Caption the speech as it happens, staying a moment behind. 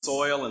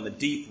soil and the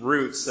deep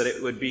roots, that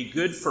it would be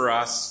good for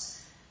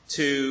us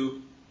to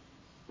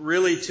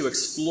really to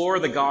explore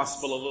the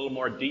gospel a little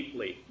more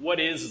deeply. What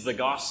is the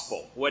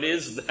gospel? What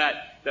is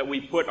that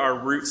we put our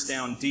roots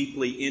down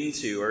deeply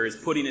into, or is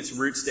putting its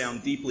roots down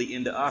deeply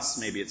into us,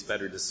 maybe it's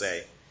better to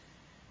say.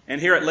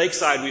 And here at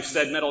Lakeside, we've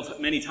said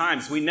many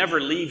times, we never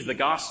leave the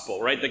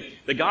gospel, right?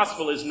 The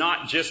gospel is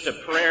not just a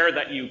prayer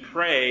that you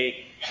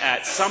pray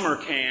at summer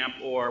camp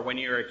or when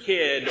you're a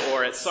kid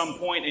or at some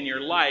point in your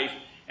life,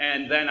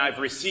 and then I've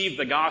received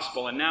the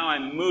gospel and now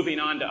I'm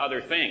moving on to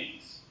other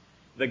things.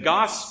 The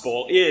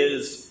gospel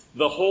is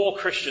the whole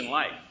Christian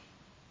life.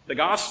 The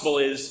gospel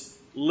is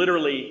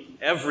literally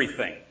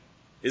everything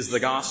is the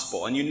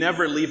gospel, and you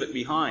never leave it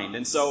behind.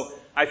 And so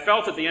I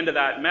felt at the end of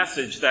that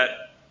message that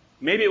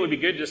maybe it would be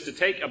good just to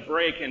take a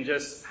break and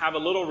just have a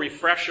little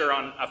refresher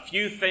on a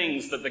few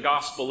things that the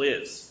gospel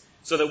is,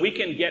 so that we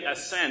can get a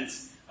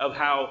sense of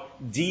how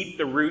deep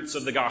the roots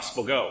of the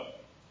gospel go.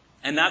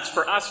 And that's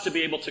for us to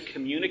be able to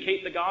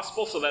communicate the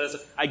gospel, so that as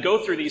I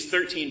go through these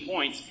 13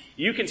 points,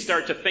 you can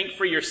start to think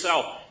for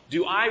yourself,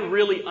 do I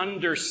really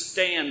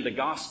understand the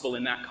gospel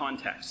in that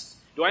context?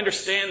 Do I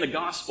understand the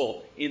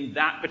gospel in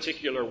that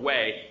particular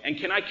way? And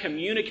can I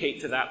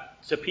communicate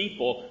to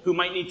people who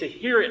might need to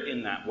hear it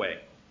in that way?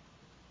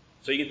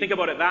 So you can think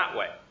about it that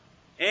way.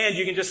 And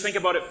you can just think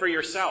about it for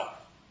yourself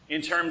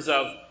in terms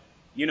of,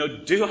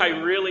 do I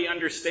really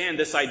understand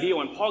this idea?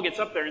 When Paul gets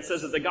up there and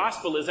says that the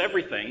gospel is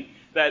everything,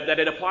 that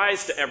it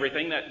applies to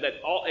everything, that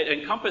it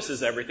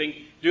encompasses everything,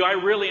 do I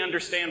really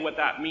understand what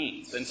that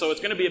means? And so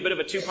it's going to be a bit of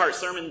a two-part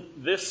sermon.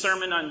 This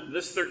sermon on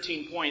this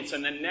 13 points,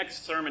 and then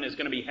next sermon is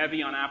going to be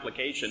heavy on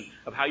application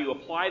of how you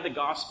apply the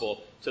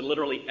gospel to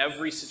literally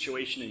every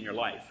situation in your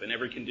life and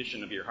every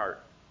condition of your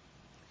heart.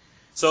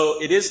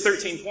 So it is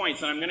 13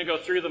 points, and I'm going to go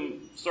through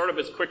them sort of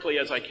as quickly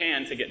as I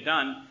can to get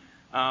done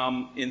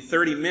in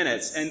 30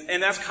 minutes.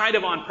 And that's kind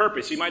of on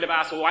purpose. You might have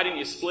asked, well, why didn't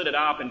you split it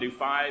up and do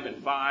 5 and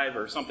 5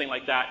 or something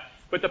like that?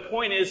 But the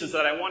point is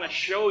that I want to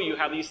show you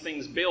how these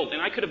things build.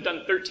 And I could have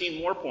done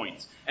 13 more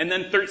points, and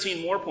then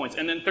 13 more points,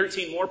 and then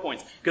 13 more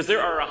points, because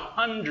there are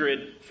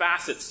 100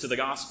 facets to the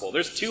gospel.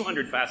 There's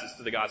 200 facets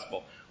to the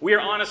gospel. We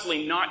are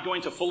honestly not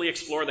going to fully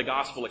explore the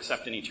gospel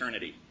except in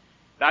eternity.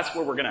 That's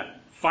where we're going to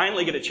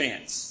finally get a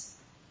chance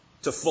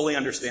to fully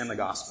understand the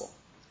gospel.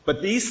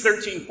 But these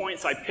 13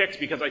 points I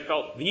picked because I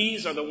felt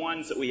these are the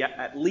ones that we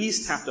at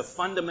least have to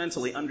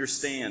fundamentally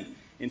understand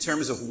in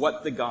terms of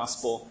what the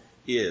gospel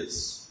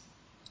is.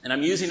 And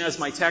I'm using as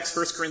my text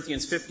 1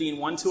 Corinthians 15,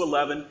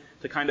 1-11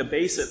 to kind of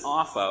base it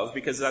off of,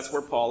 because that's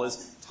where Paul is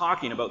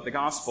talking about the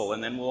gospel,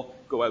 and then we'll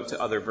go out to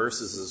other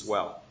verses as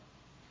well.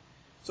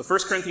 So 1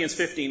 Corinthians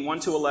 15,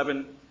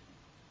 1-11,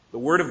 the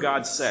Word of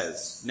God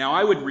says, "Now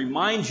I would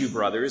remind you,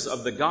 brothers,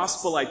 of the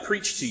gospel I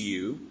preached to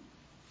you,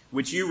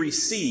 which you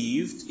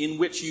received, in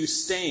which you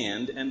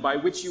stand, and by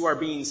which you are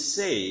being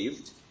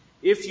saved,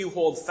 if you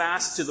hold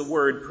fast to the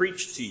word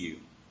preached to you,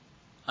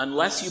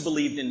 unless you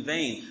believed in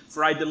vain.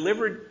 For I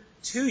delivered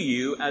to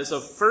you as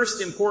of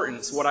first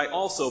importance what I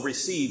also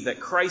received,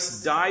 that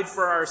Christ died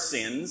for our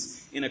sins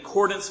in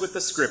accordance with the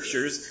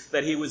Scriptures,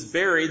 that he was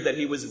buried, that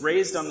he was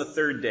raised on the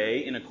third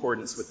day in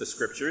accordance with the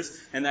Scriptures,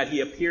 and that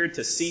he appeared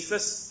to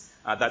Cephas,"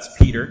 that's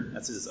Peter,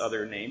 that's his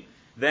other name,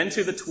 "then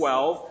to the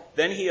 12,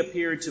 then he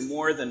appeared to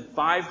more than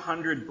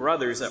 500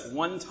 brothers at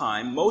one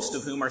time, most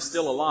of whom are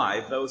still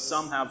alive, though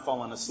some have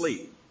fallen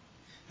asleep.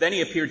 Then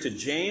he appeared to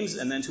James,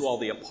 and then to all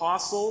the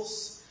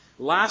apostles.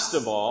 Last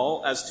of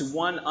all, as to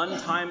one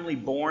untimely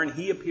born,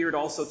 he appeared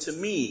also to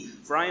me,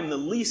 for I am the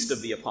least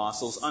of the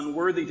apostles,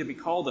 unworthy to be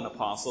called an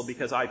apostle,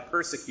 because I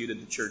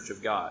persecuted the church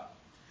of God.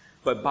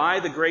 But by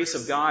the grace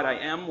of God I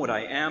am what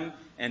I am,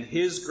 and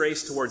his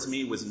grace towards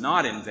me was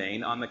not in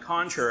vain. On the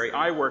contrary,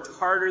 I worked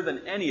harder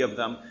than any of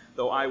them,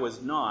 though it was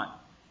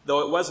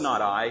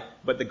not I,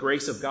 but the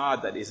grace of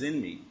God that is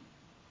in me.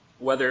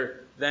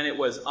 Whether then it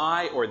was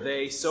I or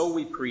they, so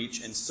we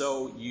preach, and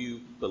so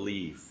you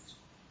believed."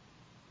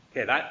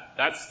 Okay,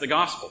 that's the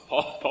gospel.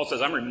 Paul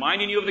says, I'm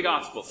reminding you of the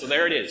gospel. So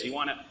there it is. You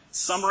want a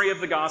summary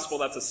of the gospel?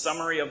 That's a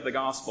summary of the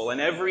gospel.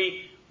 And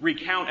every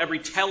recount, every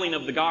telling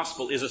of the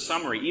gospel is a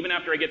summary. Even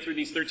after I get through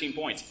these 13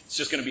 points, it's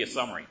just going to be a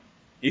summary.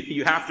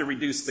 You have to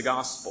reduce the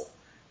gospel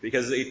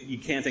because you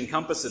can't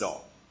encompass it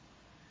all.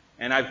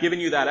 And I've given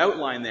you that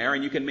outline there,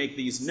 and you can make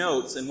these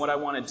notes. And what I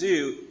want to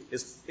do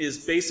is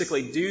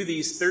basically do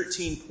these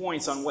 13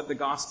 points on what the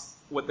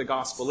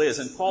gospel is.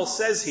 And Paul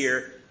says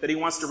here that he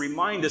wants to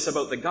remind us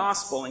about the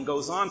gospel, and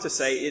goes on to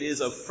say it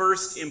is of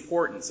first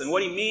importance. And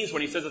what he means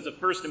when he says it's of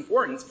first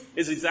importance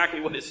is exactly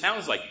what it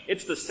sounds like.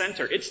 It's the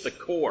center. It's the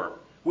core.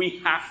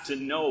 We have to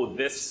know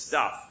this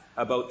stuff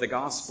about the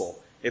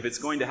gospel if it's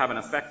going to have an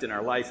effect in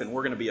our life, and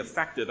we're going to be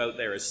effective out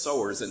there as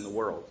sowers in the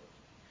world.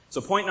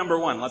 So point number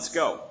 1, let's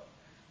go.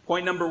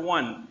 Point number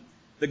 1,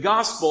 the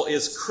gospel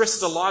is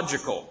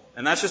Christological.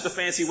 And that's just a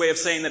fancy way of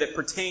saying that it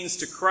pertains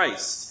to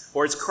Christ,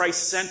 or it's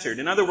Christ-centered.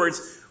 In other words,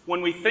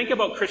 when we think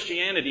about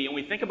Christianity and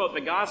we think about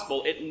the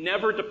gospel, it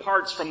never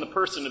departs from the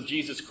person of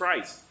Jesus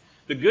Christ.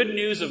 The good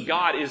news of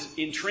God is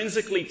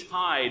intrinsically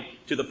tied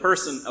to the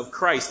person of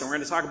Christ. And we're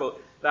going to talk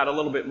about that a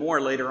little bit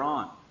more later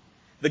on.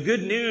 The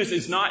good news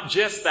is not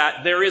just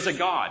that there is a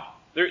God.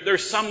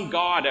 There's some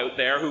God out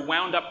there who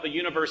wound up the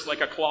universe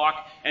like a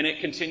clock and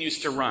it continues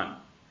to run.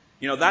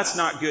 That's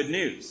not good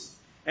news.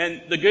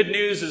 And the good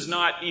news is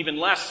not even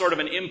less sort of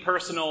an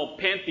impersonal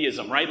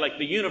pantheism, right? Like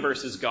the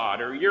universe is God,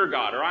 or you're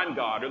God, or I'm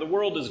God, or the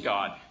world is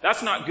God.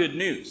 That's not good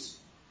news.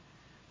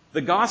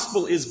 The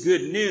gospel is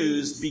good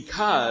news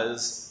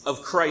because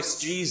of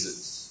Christ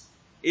Jesus.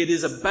 It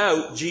is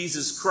about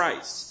Jesus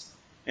Christ.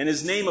 And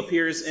his name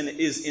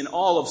is in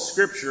all of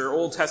Scripture,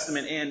 Old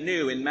Testament and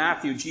New. In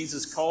Matthew,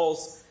 Jesus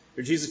calls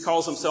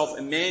himself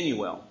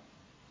Emmanuel,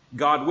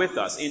 God with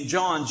us. In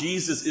John,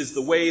 Jesus is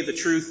the way, the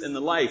truth, and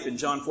the life, in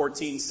John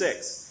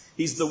 14:6.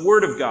 He's the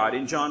Word of God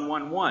in John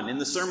 1:1. In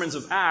the sermons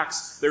of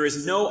Acts, there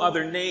is no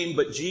other name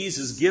but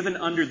Jesus given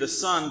under the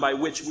sun by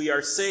which we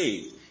are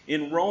saved.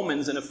 In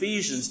Romans and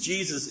Ephesians,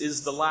 Jesus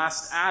is the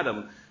last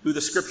Adam, who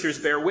the Scriptures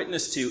bear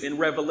witness to. In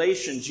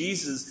Revelation,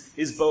 Jesus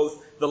is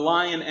both the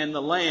Lion and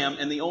the Lamb,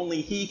 and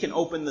only he can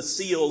open the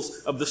seals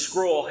of the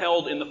scroll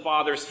held in the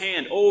Father's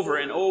hand. Over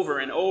and over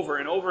and over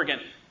and over again,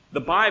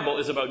 the Bible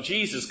is about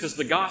Jesus because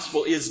the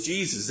gospel is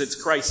Jesus. It's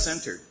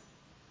Christ-centered.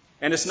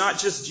 And it's not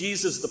just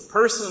Jesus, the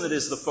person, that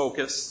is the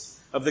focus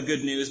of the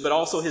good news, but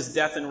also his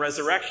death and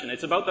resurrection.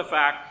 It's about the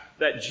fact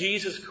that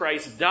Jesus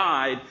Christ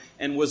died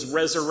and was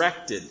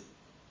resurrected.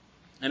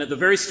 And at the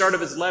very start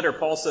of his letter,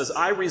 Paul says,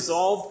 I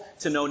resolved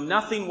to know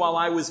nothing while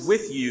I was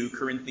with you,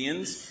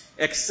 Corinthians,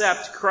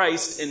 except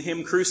Christ and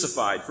him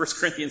crucified. 1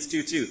 Corinthians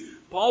 2:2.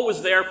 Paul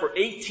was there for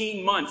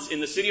 18 months in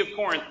the city of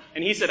Corinth,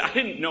 and he said, I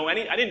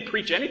didn't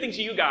preach anything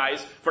to you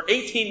guys for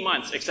 18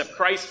 months except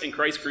Christ and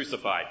Christ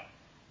crucified.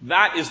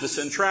 That is the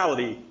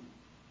centrality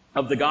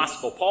of the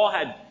gospel. Paul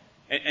had,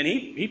 and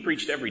he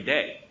preached every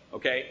day,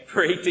 okay,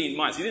 for 18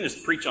 months. He didn't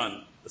just preach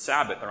on the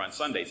Sabbath or on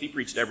Sundays. He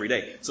preached every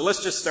day. So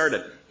let's just start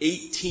an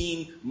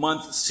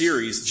 18-month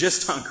series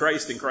just on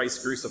Christ and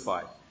Christ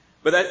crucified.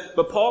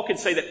 But Paul could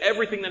say that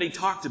everything that he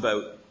talked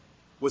about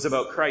was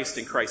about Christ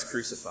and Christ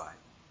crucified.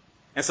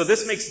 And so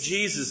this makes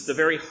Jesus the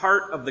very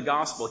heart of the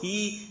gospel.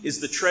 He is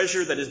the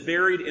treasure that is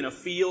buried in a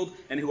field,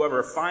 and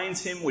whoever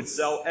finds him would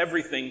sell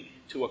everything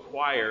to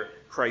acquire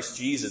Christ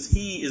Jesus.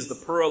 He is the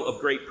pearl of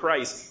great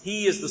price.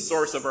 He is the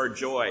source of our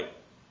joy.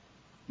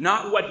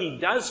 Not what he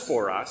does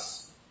for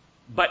us,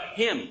 but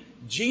him.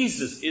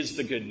 Jesus is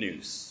the good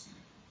news.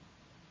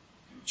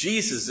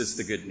 Jesus is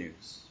the good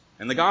news.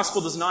 And the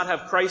gospel does not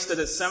have Christ at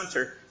its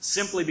center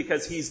simply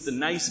because he's the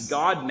nice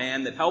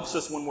God-man that helps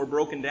us when we're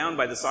broken down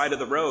by the side of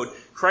the road.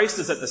 Christ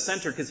is at the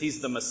center because he's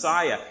the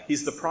Messiah.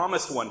 He's the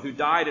promised one who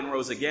died and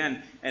rose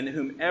again, and in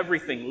whom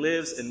everything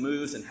lives and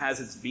moves and has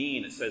its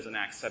being, it says in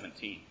Acts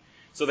 17.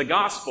 So the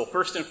gospel,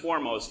 first and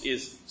foremost,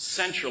 is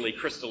centrally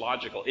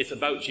Christological. It's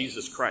about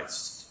Jesus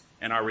Christ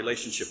and our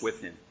relationship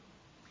with him.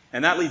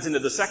 And that leads into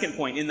the second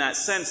point. In that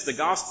sense, the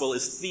gospel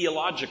is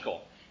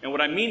theological. And what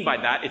I mean by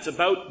that, it's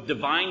about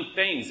divine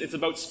things. It's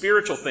about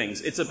spiritual things.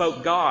 It's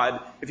about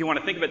God, if you want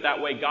to think of it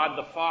that way, God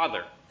the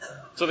Father.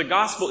 So the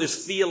gospel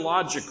is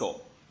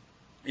theological.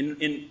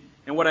 And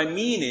what I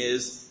mean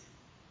is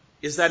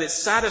that it's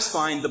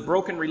satisfying the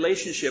broken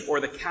relationship or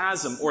the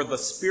chasm or the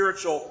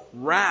spiritual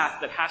wrath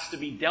that has to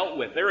be dealt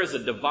with. There is a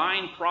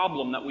divine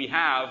problem that we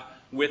have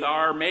with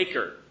our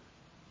Maker.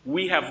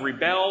 We have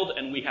rebelled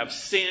and we have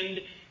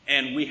sinned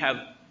and we have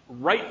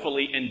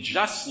rightfully and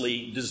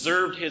justly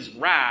deserved his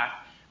wrath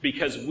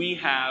because we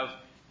have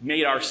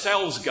made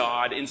ourselves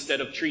God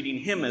instead of treating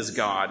him as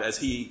God, as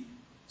he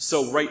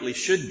so rightly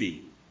should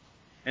be.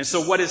 And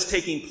so what is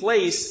taking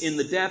place in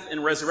the death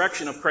and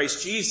resurrection of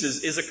Christ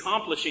Jesus is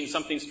accomplishing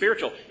something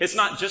spiritual. It's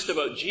not just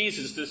about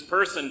Jesus, this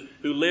person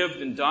who lived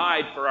and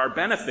died for our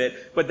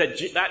benefit, but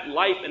that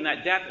life and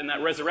that death and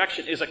that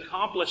resurrection is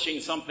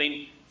accomplishing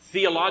something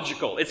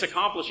theological. It's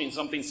accomplishing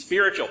something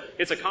spiritual.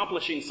 It's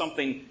accomplishing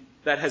something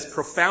that has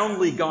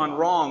profoundly gone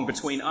wrong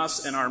between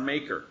us and our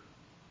Maker.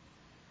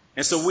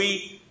 And so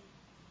we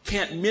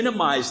can't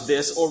minimize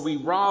this or we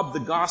rob the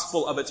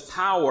gospel of its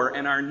power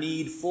and our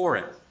need for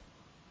it.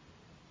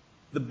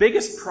 The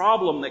biggest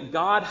problem that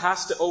God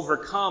has to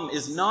overcome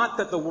is not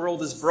that the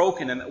world is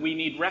broken and that we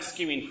need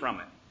rescuing from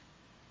it.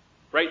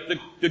 Right?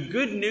 The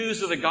good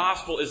news of the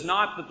gospel is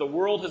not that the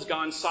world has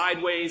gone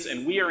sideways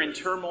and we are in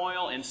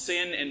turmoil and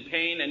sin and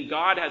pain and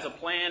God has a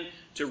plan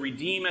to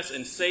redeem us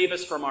and save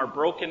us from our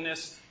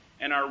brokenness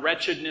and our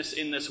wretchedness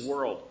in this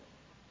world.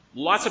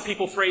 Lots of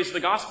people phrase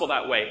the gospel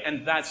that way,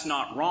 and that's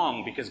not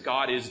wrong because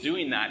God is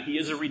doing that. He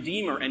is a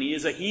redeemer and he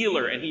is a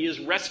healer and he is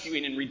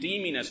rescuing and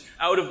redeeming us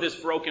out of this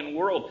broken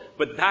world.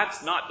 But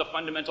that's not the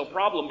fundamental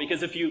problem,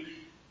 because if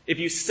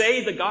you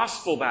say the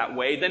gospel that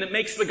way, then it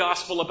makes the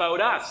gospel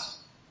about us.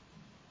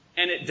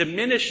 And it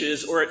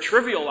diminishes or it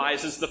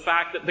trivializes the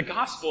fact that the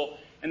gospel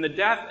and the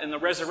death and the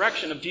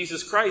resurrection of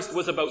Jesus Christ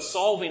was about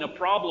solving a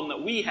problem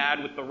that we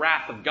had with the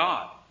wrath of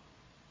God.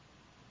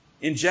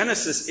 In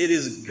Genesis, it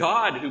is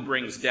God who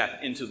brings death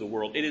into the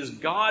world. It is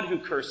God who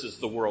curses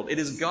the world. It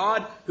is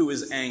God who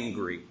is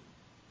angry.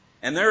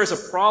 And there is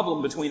a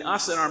problem between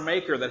us and our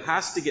Maker that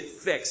has to get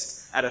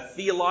fixed at a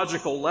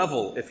theological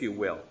level, if you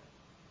will.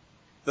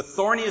 The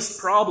thorniest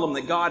problem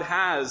that God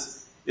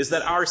has is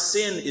that our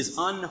sin is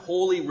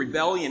unholy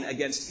rebellion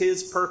against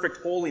His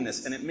perfect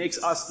holiness, and it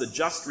makes us the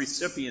just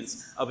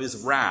recipients of His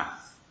wrath.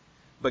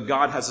 But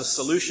God has a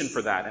solution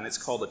for that, and it's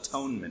called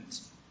atonement.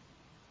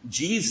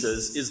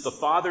 Jesus is the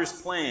Father's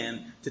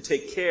plan to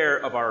take care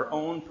of our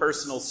own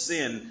personal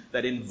sin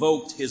that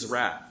invoked His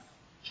wrath.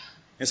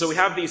 And so we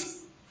have these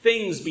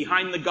things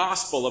behind the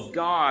gospel of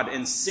God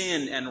and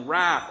sin and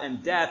wrath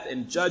and death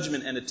and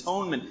judgment and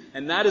atonement.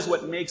 And that is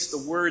what makes the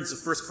words of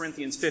 1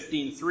 Corinthians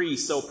 15:3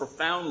 so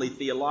profoundly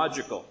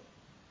theological.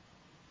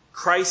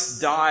 Christ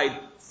died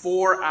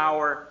for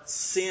our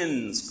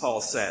sins,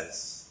 Paul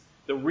says.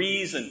 The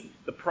reason,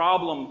 the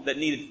problem that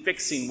needed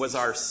fixing was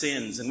our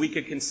sins. And we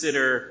could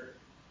consider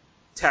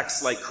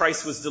texts like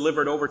Christ was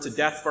delivered over to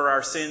death for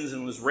our sins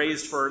and was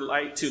raised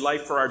to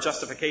life for our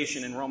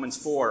justification in Romans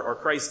 4, or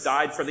Christ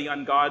died for the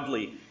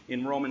ungodly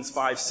in Romans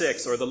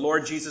 5:6, or the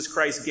Lord Jesus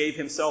Christ gave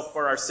Himself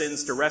for our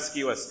sins to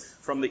rescue us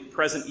from the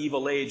present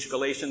evil age,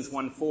 Galatians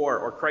 1:4,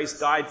 or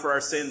Christ died for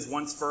our sins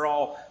once for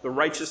all, the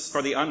righteous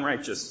for the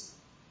unrighteous,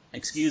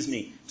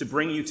 to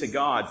bring you to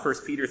God,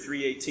 1 Peter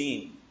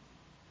 3:18.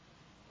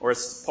 Or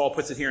as Paul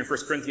puts it here in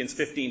 1 Corinthians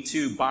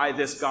 15:2, by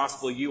this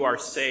gospel you are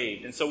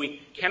saved. And so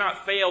we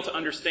cannot fail to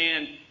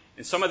understand,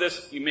 and some of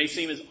this you may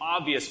seem as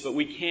obvious, but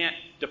we can't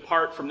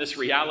depart from this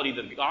reality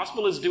that the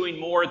gospel is doing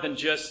more than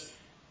just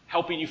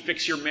helping you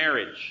fix your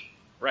marriage,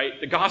 right?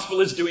 The gospel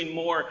is doing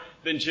more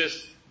than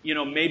just,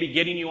 maybe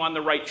getting you on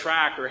the right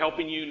track or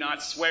helping you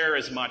not swear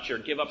as much or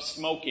give up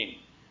smoking,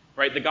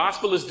 right? The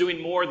gospel is doing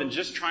more than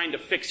just trying to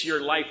fix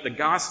your life. The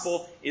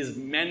gospel is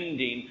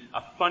mending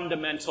a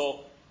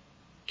fundamental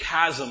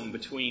chasm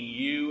between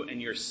you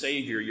and your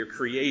Savior, your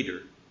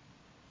Creator.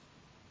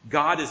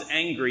 God is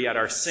angry at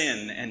our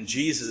sin, and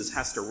Jesus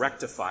has to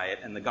rectify it,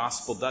 and the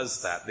gospel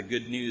does that. The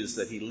good news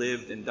that He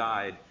lived and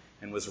died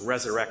and was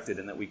resurrected,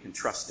 and that we can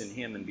trust in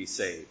Him and be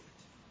saved.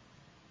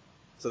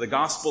 So the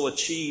gospel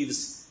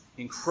achieves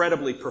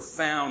incredibly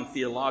profound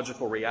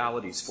theological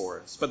realities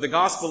for us. But the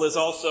gospel is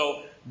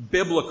also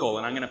biblical,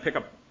 and I'm going to pick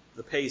up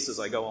the pace as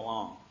I go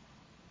along.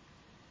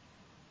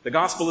 The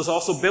gospel is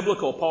also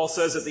biblical. Paul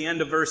says at the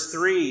end of verse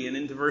 3 and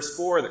into verse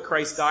 4 that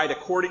Christ died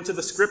according to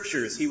the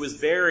Scriptures. He was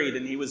buried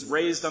and He was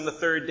raised on the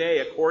third day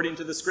according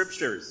to the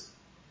Scriptures.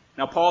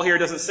 Now, Paul here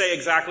doesn't say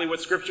exactly what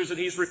Scriptures that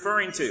he's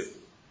referring to.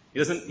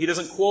 He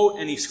doesn't quote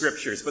any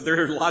Scriptures, but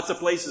there are lots of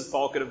places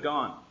Paul could have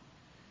gone.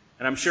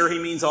 And I'm sure he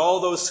means all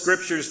those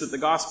Scriptures that the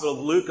Gospel of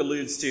Luke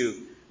alludes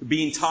to,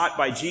 being taught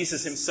by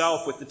Jesus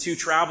Himself with the two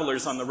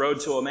travelers on the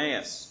road to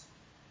Emmaus.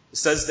 It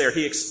says there,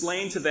 He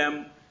explained to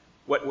them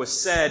what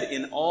was said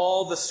in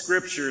all the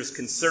Scriptures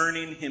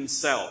concerning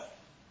Himself,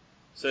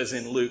 says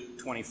in Luke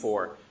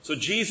 24. So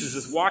Jesus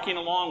is walking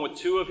along with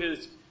two of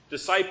His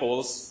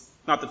disciples,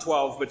 not the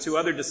 12, but two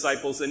other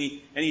disciples, and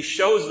he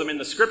shows them in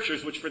the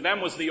Scriptures, which for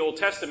them was the Old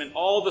Testament,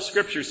 all the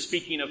Scriptures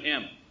speaking of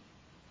Him.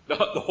 The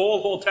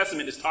whole Old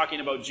Testament is talking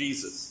about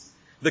Jesus.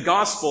 The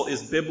gospel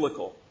is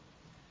biblical.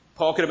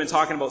 Paul could have been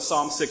talking about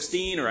Psalm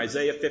 16 or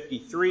Isaiah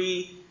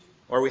 53,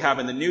 or we have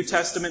in the New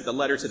Testament the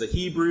letter to the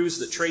Hebrews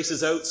that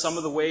traces out some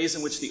of the ways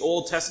in which the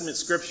Old Testament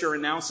Scripture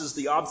announces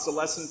the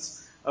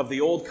obsolescence of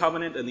the Old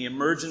Covenant and the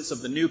emergence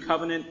of the New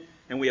Covenant.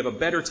 And we have a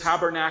better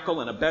tabernacle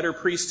and a better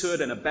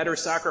priesthood and a better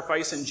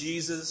sacrifice in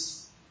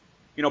Jesus.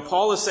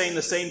 Paul is saying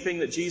the same thing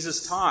that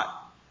Jesus taught,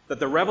 that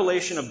the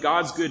revelation of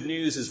God's good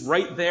news is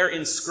right there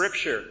in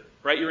Scripture,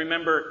 right? You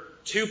remember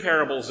 2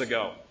 parables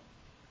ago.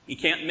 You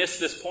can't miss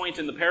this point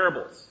in the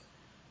parables,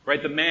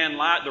 right?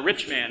 The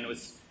rich man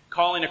was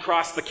calling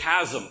across the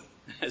chasm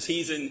as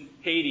he's in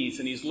Hades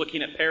and he's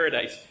looking at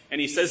paradise. And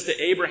he says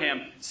to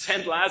Abraham,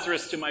 send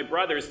Lazarus to my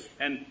brothers.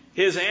 And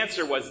his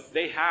answer was,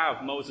 they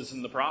have Moses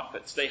and the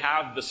prophets. They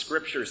have the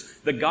Scriptures.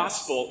 The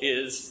gospel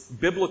is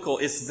biblical.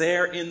 It's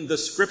there in the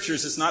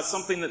Scriptures. It's not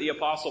something that the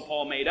Apostle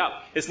Paul made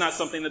up. It's not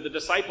something that the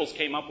disciples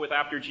came up with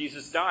after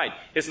Jesus died.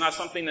 It's not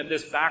something that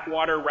this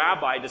backwater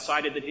rabbi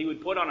decided that he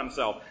would put on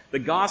himself. The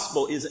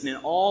gospel is in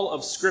all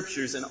of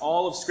Scriptures, and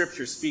all of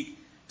Scriptures speak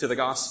to the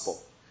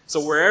gospel.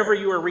 So wherever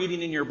you are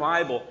reading in your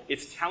Bible,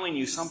 it's telling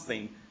you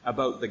something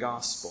about the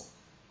gospel.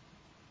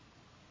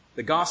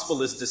 The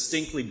gospel is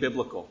distinctly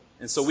biblical.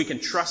 And so we can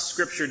trust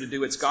Scripture to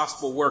do its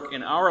gospel work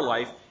in our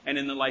life and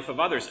in the life of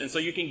others. And so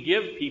you can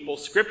give people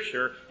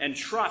Scripture and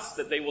trust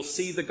that they will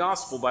see the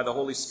gospel by the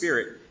Holy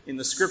Spirit in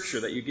the Scripture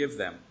that you give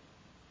them.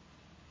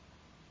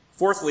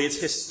 Fourthly,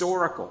 it's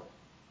historical.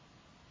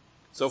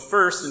 So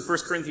first, in 1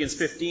 Corinthians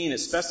 15, it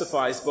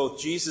specifies both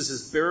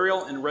Jesus'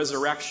 burial and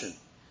resurrection.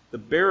 The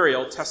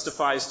burial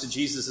testifies to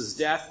Jesus'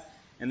 death,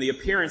 and the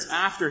appearance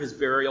after His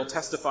burial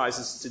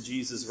testifies to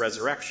Jesus'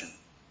 resurrection.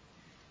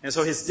 And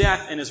so His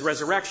death and His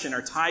resurrection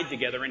are tied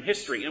together in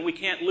history, and we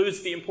can't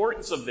lose the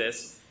importance of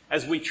this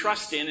as we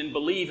trust in and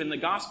believe in the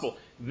gospel.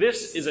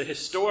 This is a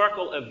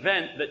historical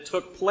event that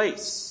took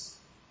place.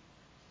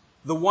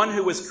 The one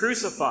who was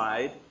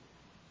crucified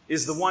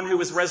is the one who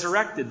was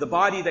resurrected. The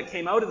body that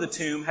came out of the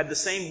tomb had the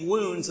same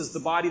wounds as the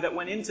body that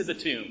went into the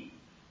tomb.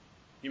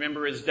 You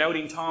remember, as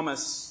doubting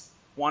Thomas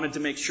wanted to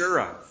make sure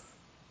of.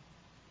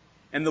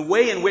 And the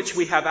way in which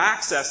we have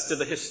access to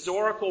the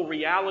historical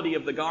reality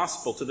of the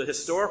gospel, to the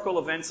historical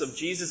events of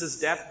Jesus'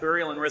 death,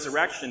 burial, and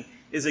resurrection,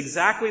 is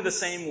exactly the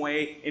same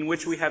way in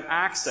which we have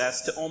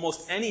access to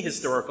almost any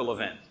historical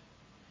event.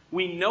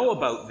 We know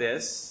about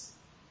this,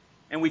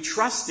 and we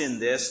trust in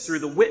this through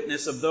the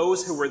witness of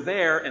those who were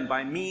there and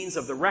by means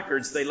of the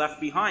records they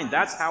left behind.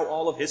 That's how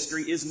all of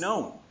history is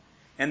known.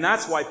 And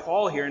that's why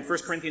Paul here in 1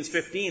 Corinthians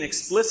 15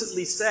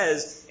 explicitly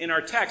says in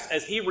our text,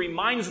 as he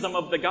reminds them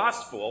of the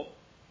gospel,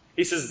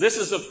 he says, this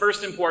is of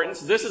first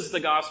importance. This is the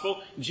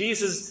gospel.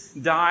 Jesus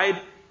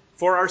died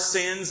for our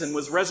sins and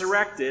was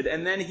resurrected.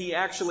 And then he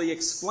actually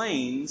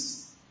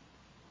explains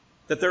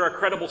that there are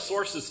credible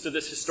sources to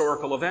this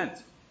historical event.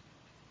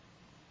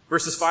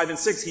 Verses 5 and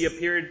 6, he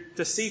appeared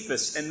to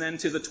Cephas and then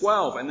to the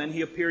 12. And then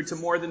he appeared to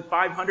more than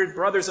 500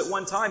 brothers at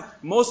one time,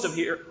 most of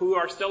who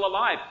are still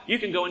alive. You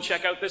can go and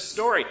check out this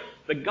story.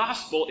 The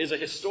gospel is a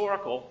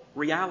historical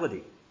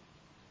reality.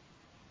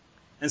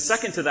 And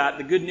second to that,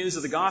 the good news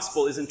of the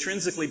gospel is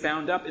intrinsically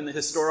bound up in the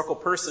historical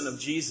person of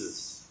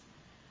Jesus.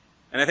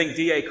 And I think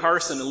D.A.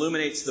 Carson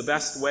illuminates the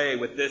best way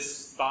with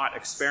this thought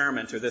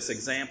experiment or this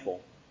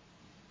example.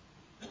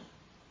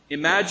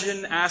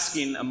 Imagine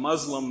asking a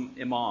Muslim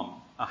imam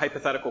a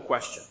hypothetical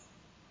question.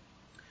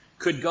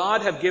 Could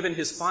God have given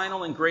his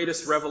final and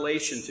greatest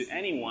revelation to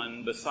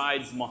anyone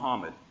besides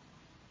Muhammad?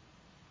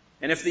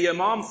 And if the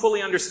imam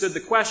fully understood the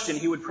question,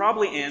 he would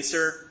probably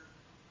answer,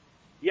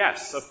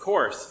 yes, of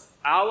course.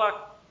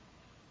 Allah,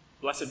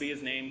 blessed be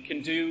his name,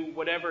 can do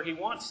whatever he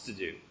wants to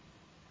do.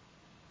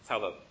 That's how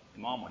the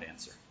imam would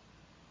answer.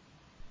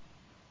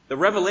 The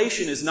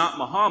revelation is not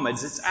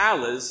Muhammad's, it's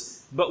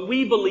Allah's, but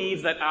we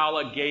believe that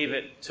Allah gave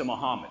it to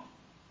Muhammad.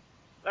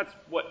 That's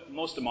what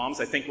most imams,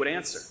 I think, would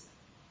answer.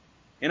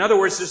 In other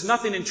words, there's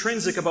nothing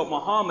intrinsic about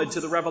Muhammad to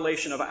the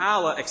revelation of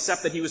Allah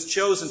except that he was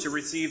chosen to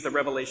receive the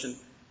revelation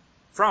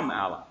from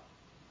Allah.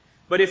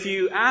 But if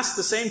you ask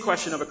the same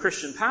question of a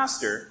Christian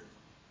pastor,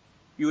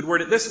 you would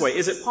word it this way.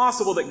 Is it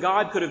possible that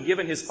God could have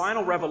given his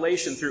final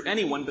revelation through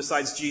anyone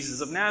besides Jesus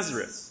of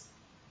Nazareth?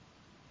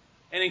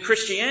 And in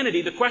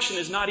Christianity, the question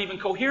is not even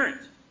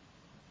coherent.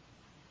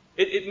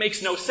 It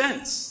makes no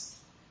sense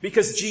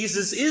because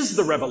Jesus is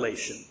the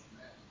revelation.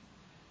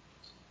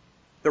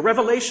 The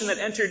revelation that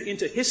entered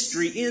into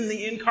history in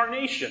the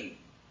incarnation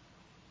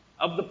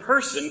of the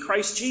person,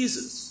 Christ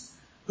Jesus,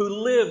 who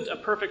lived a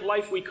perfect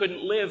life we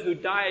couldn't live, who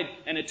died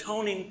an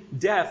atoning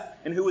death,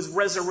 and who was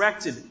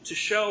resurrected to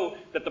show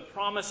that the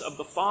promise of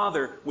the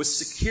Father was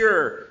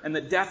secure and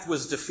that death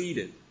was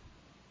defeated.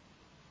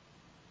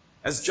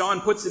 As John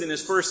puts it in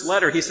his first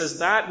letter, he says,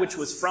 that which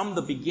was from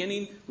the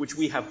beginning, which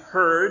we have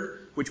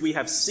heard, which we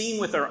have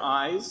seen with our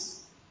eyes,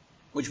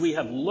 which we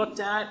have looked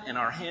at and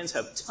our hands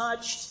have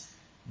touched,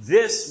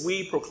 this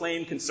we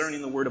proclaim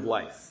concerning the word of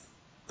life.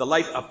 The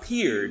life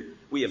appeared,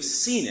 we have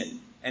seen it,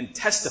 and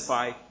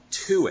testify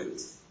to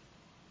it.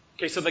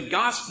 Okay, so the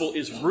gospel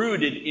is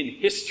rooted in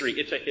history.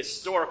 It's a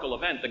historical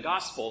event. The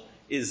gospel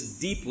is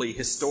deeply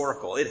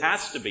historical. It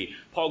has to be.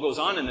 Paul goes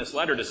on in this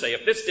letter to say,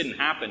 if this didn't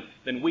happen,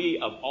 then we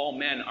of all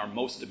men are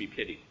most to be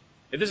pitied.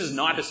 If this is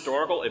not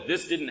historical, if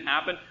this didn't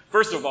happen,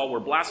 first of all, we're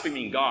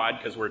blaspheming God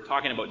because we're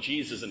talking about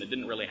Jesus and it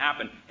didn't really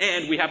happen,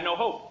 and we have no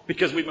hope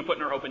because we've been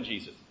putting our hope in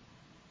Jesus.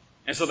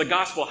 And so the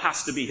gospel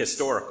has to be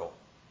historical,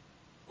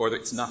 or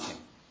it's nothing.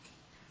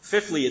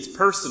 Fifthly, it's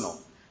personal.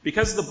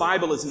 Because the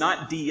Bible is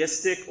not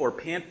deistic or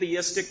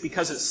pantheistic,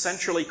 because it's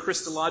centrally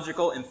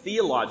Christological and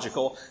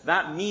theological,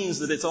 that means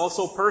that it's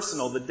also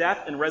personal. The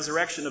death and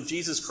resurrection of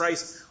Jesus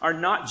Christ are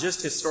not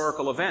just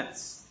historical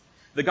events.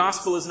 The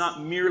gospel is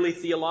not merely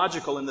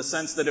theological in the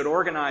sense that it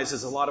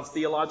organizes a lot of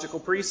theological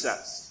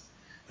precepts.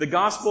 The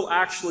gospel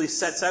actually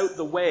sets out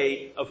the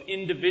way of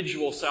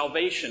individual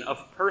salvation, of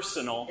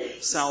personal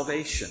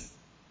salvation.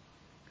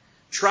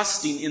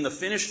 Trusting in the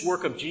finished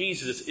work of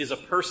Jesus is a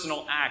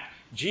personal act.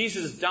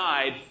 Jesus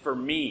died for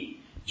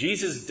me.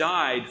 Jesus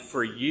died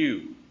for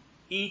you.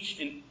 Each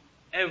and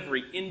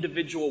every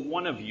individual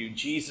one of you,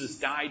 Jesus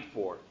died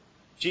for.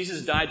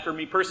 Jesus died for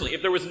me personally.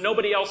 If there was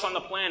nobody else on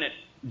the planet,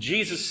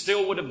 Jesus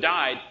still would have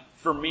died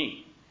for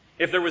me.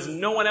 If there was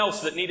no one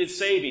else that needed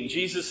saving,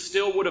 Jesus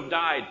still would have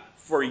died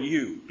for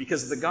you,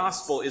 because the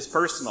gospel is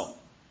personal.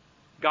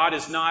 God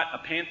is not a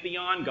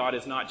pantheon. God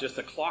is not just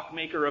a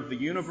clockmaker of the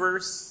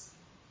universe.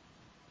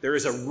 There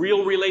is a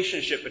real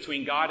relationship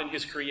between God and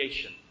his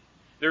creation.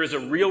 There is a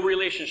real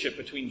relationship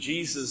between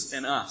Jesus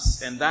and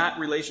us, and that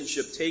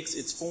relationship takes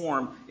its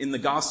form in the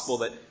gospel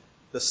that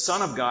the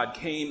Son of God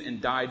came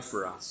and died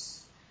for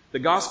us. The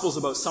gospel is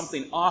about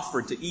something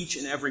offered to each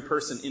and every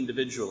person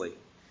individually.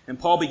 And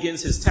Paul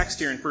begins his text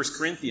here in 1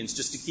 Corinthians,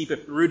 just to keep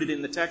it rooted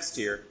in the text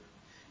here.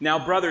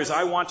 Now, brothers,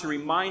 I want to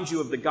remind you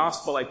of the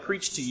gospel I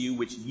preached to you,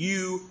 which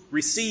you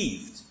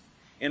received,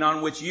 and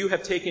on which you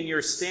have taken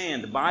your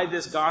stand. By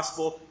this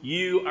gospel,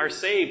 you are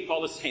saved.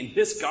 Paul is saying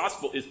this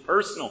gospel is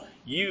personal.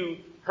 You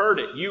heard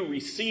it, you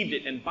received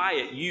it, and by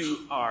it you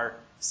are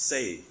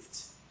saved.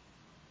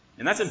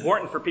 And that's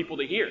important for people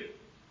to hear.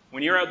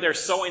 When you're out there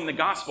sowing the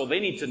gospel,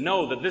 they need to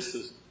know that this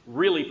is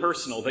really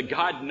personal, that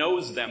God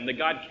knows them, that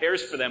God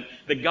cares for them,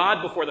 that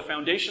God, before the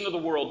foundation of the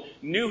world,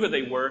 knew who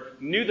they were,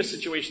 knew the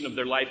situation of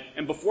their life,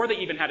 and before they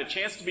even had a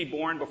chance to be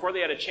born, before they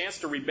had a chance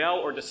to rebel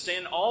or to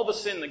sin, all the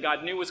sin that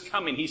God knew was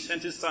coming, He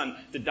sent His Son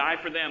to die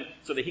for them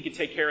so that He could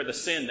take care of the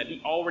sin that He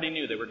already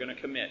knew they were going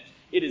to commit.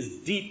 It is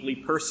deeply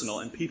personal,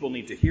 and people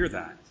need to hear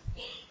that.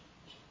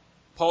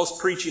 Paul's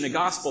preaching a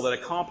gospel that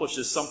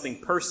accomplishes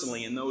something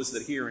personally in those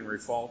that hear and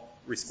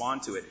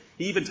respond to it.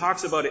 He even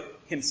talks about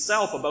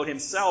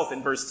himself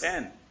in verse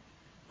 10,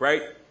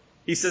 right?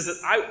 He says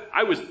that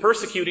I was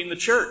persecuting the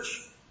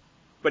church.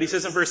 But he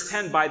says in verse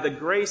 10, by the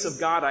grace of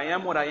God I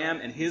am what I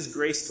am, and His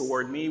grace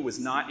toward me was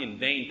not in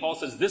vain. Paul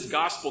says, this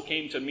gospel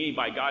came to me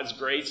by God's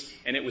grace,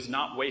 and it was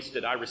not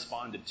wasted. I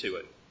responded to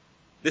it.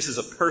 This is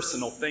a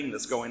personal thing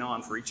that's going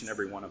on for each and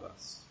every one of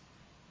us.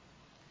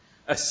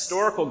 A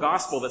historical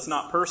gospel that's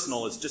not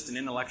personal is just an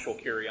intellectual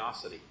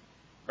curiosity.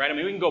 Right? I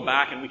mean, we can go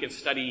back and we can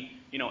study,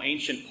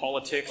 ancient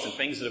politics and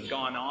things that have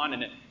gone on.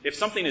 And if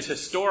something is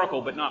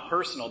historical but not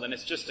personal, then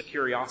it's just a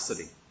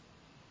curiosity.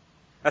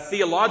 A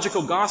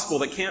theological gospel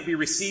that can't be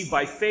received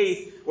by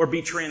faith or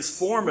be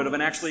transformative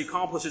and actually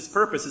accomplish its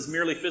purpose is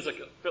merely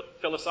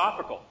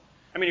philosophical.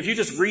 I mean, if you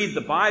just read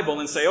the Bible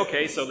and say,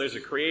 okay, so there's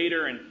a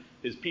creator and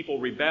His people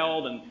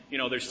rebelled and,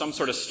 there's some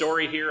sort of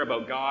story here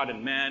about God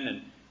and men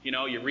and,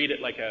 you read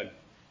it like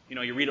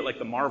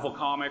the Marvel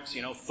comics,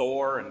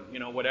 Thor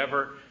and,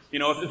 whatever.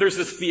 If there's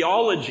this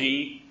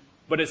theology,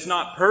 but it's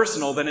not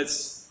personal, then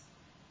it's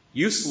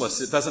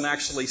useless. It doesn't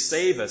actually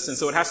save us. And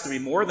so it has to be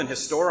more than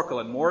historical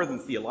and more than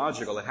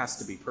theological. It has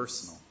to be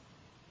personal.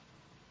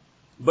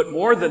 But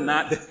more than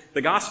that,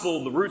 the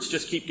gospel, the roots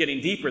just keep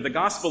getting deeper. The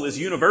gospel is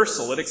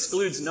universal. It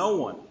excludes no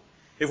one.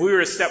 If we were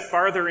to step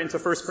farther into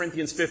 1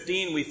 Corinthians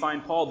 15, we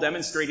find Paul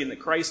demonstrating that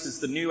Christ is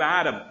the new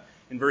Adam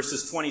in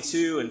verses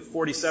 22 and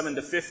 47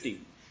 to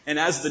 50. And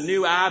as the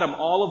new Adam,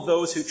 all of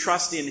those who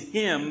trust in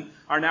Him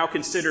are now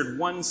considered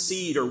one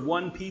seed or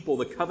one people,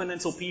 the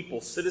covenantal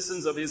people,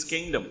 citizens of His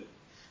kingdom.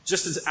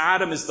 Just as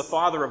Adam is the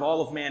father of all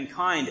of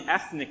mankind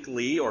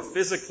ethnically or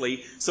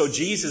physically, so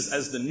Jesus,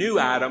 as the new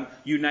Adam,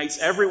 unites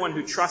everyone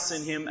who trusts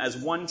in Him as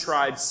one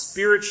tribe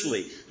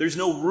spiritually. There's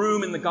no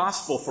room in the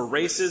gospel for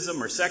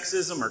racism or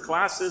sexism or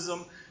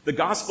classism. The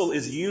gospel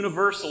is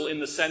universal in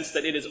the sense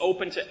that it is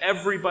open to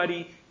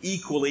everybody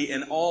equally,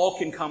 and all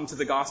can come to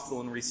the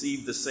gospel and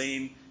receive the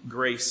same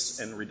grace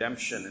and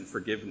redemption and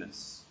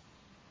forgiveness.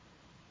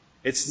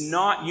 It's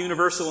not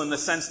universal in the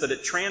sense that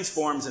it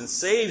transforms and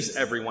saves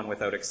everyone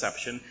without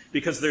exception,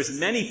 because there's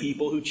many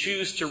people who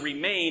choose to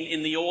remain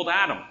in the old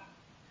Adam.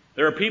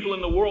 There are people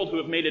in the world who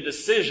have made a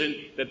decision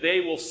that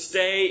they will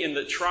stay in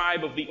the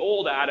tribe of the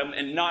old Adam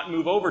and not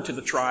move over to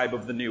the tribe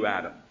of the new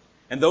Adam.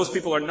 And those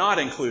people are not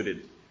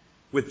included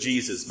with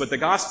Jesus. But the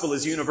gospel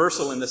is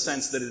universal in the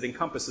sense that it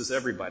encompasses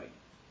everybody.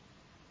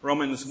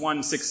 Romans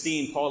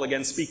 1:16, Paul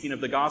again speaking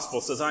of the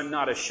gospel, says, I'm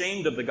not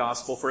ashamed of the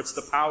gospel, for it's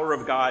the power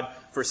of God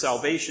for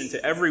salvation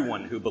to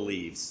everyone who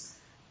believes.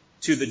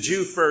 To the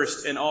Jew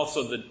first and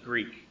also the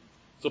Greek.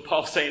 So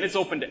Paul's saying it's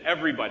open to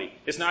everybody.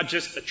 It's not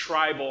just a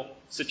tribal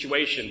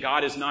situation.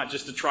 God is not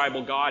just a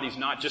tribal God. He's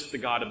not just the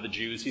God of the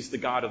Jews. He's the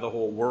God of the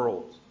whole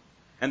world.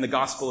 And the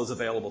gospel is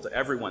available to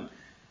everyone.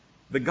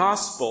 The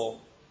gospel,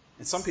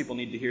 and some people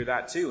need to hear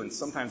that too, and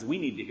sometimes we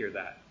need to hear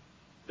that.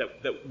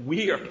 That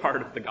we are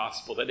part of the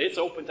gospel, that it's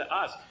open to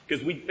us,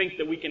 because we think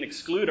that we can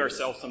exclude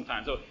ourselves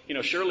sometimes. So,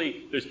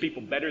 surely there's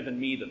people better than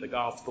me that the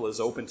gospel is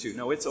open to.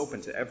 No, it's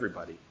open to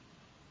everybody.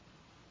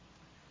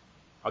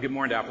 I'll get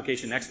more into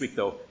application next week,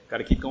 though. Got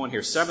to keep going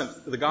here.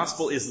 Seventh, the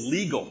gospel is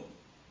legal.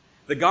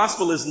 The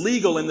gospel is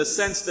legal in the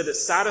sense that it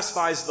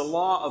satisfies the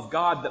law of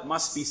God that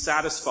must be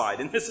satisfied.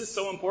 And this is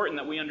so important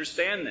that we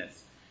understand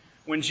this.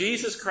 When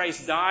Jesus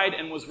Christ died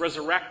and was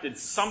resurrected,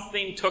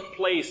 something took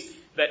place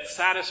that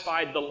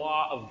satisfied the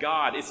law of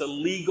God. It's a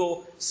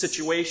legal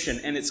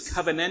situation, and it's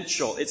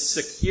covenantal, it's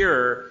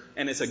secure,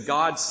 and it's a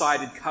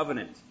God-sided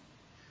covenant.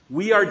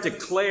 We are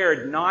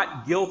declared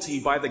not guilty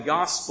by the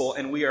gospel,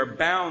 and we are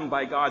bound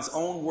by God's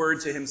own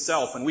word to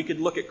Himself. And we could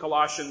look at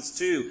Colossians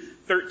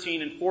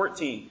 2:13 and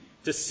 14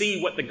 to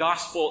see what the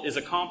gospel is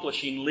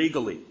accomplishing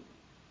legally.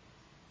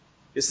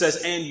 It says,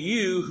 and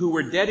you who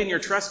were dead in your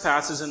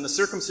trespasses and the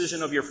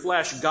circumcision of your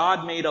flesh,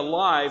 God made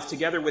alive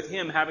together with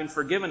Him, having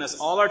forgiven us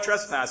all our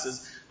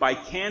trespasses by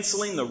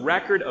canceling the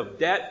record of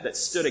debt that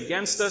stood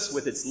against us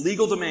with its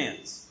legal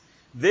demands.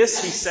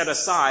 This He set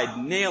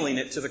aside, nailing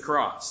it to the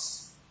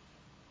cross.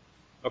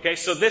 Okay,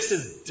 so this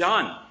is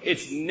done.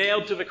 It's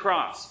nailed to the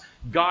cross.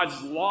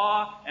 God's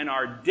law and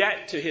our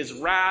debt to His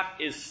wrath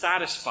is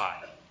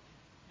satisfied.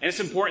 And it's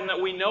important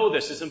that we know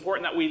this. It's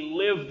important that we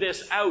live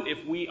this out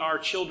if we are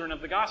children of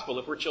the gospel,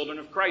 if we're children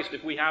of Christ,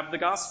 if we have the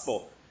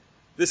gospel.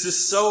 This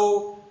is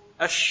so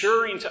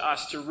assuring to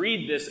us to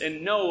read this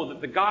and know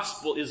that the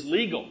gospel is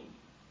legal.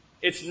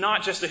 It's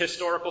not just a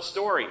historical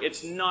story.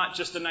 It's not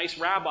just a nice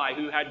rabbi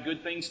who had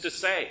good things to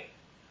say.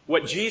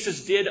 What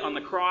Jesus did on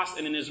the cross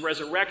and in His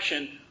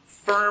resurrection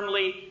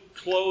firmly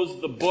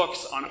closed the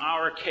books on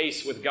our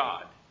case with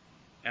God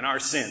and our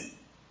sin.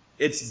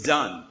 It's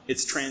done.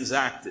 It's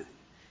transacted.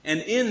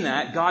 And in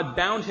that, God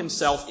bound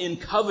himself in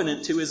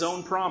covenant to his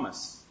own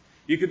promise.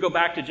 You could go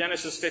back to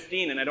Genesis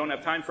 15, and I don't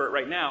have time for it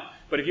right now,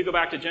 but if you go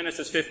back to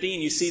Genesis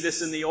 15, you see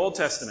this in the Old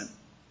Testament.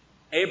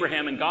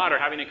 Abraham and God are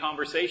having a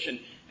conversation,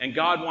 and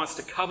God wants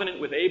to covenant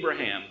with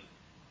Abraham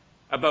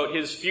about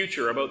his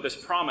future, about this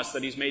promise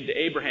that he's made to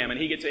Abraham. And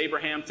he gets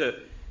Abraham to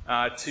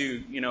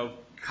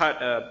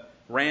cut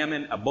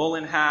a bull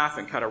in half,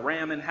 and cut a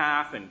ram in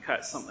half, and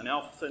cut something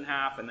else in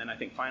half, and then I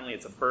think finally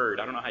it's a bird.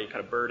 I don't know how you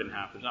cut a bird in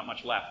half. There's not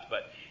much left,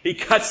 but he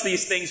cuts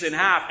these things in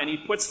half, and he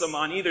puts them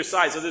on either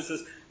side. So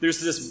there's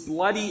this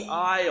bloody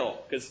aisle,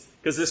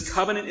 because this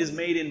covenant is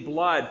made in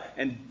blood,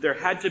 and there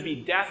had to be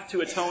death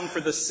to atone for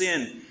the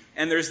sin.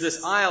 And there's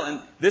this aisle,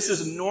 and this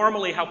is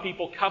normally how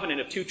people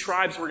covenant. If two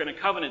tribes were going to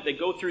covenant, they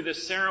go through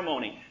this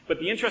ceremony. But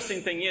the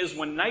interesting thing is,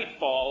 when night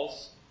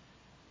falls,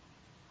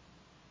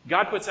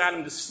 God puts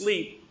Adam to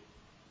sleep,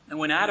 and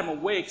when Adam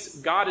awakes,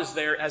 God is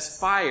there as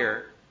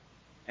fire.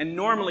 And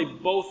normally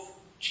both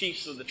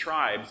chiefs of the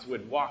tribes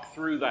would walk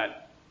through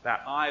that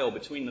aisle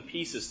between the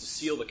pieces to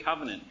seal the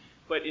covenant.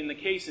 But in the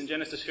case in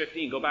Genesis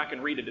 15, go back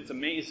and read it, it's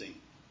amazing.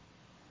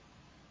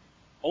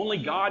 Only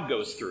God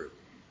goes through.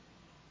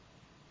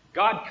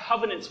 God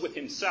covenants with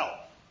himself.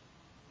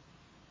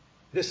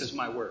 This is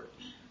my word.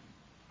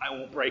 I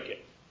won't break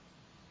it.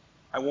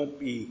 I won't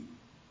be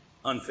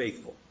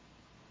unfaithful.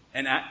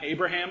 And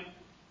Abraham,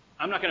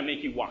 I'm not going to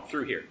make you walk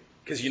through here.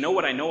 Because you know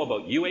what I know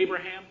about you,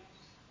 Abraham?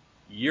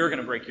 You're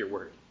going to break your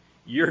word.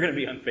 You're going to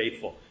be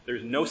unfaithful.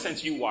 There's no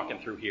sense you walking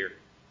through here.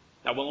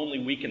 That will only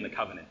weaken the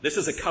covenant. This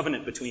is a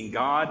covenant between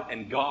God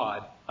and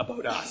God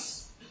about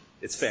us.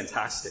 It's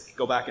fantastic.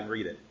 Go back and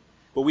read it.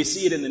 But we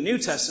see it in the New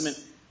Testament.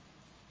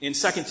 In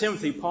 2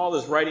 Timothy, Paul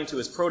is writing to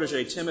his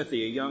protege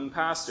Timothy, a young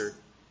pastor,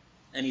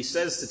 and he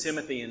says to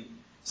Timothy in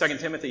 2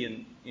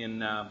 Timothy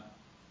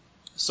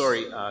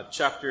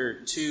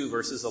chapter 2,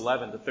 verses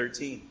 11 to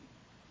 13.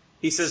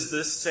 He says,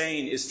 "This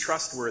saying is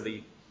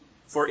trustworthy,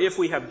 for if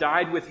we have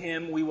died with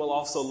him, we will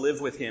also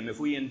live with him. If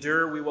we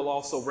endure, we will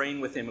also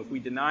reign with him. If we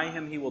deny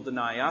him, he will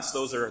deny us."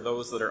 Those are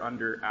those that are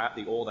under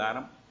the old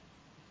Adam.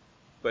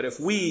 "But if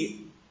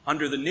we,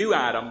 under the new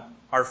Adam,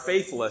 are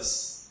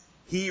faithless,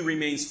 he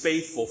remains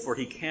faithful, for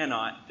he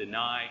cannot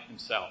deny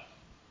himself."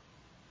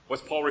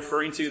 What's Paul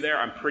referring to there?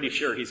 I'm pretty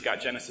sure he's got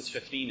Genesis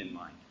 15 in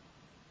mind.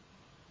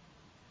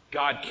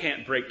 God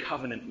can't break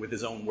covenant with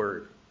his own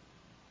word.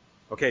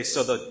 Okay,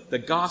 so the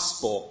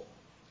gospel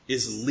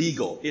is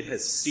legal. It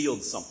has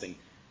sealed something.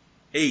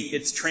 8,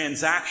 it's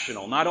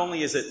transactional. Not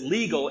only is it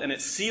legal and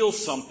it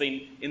seals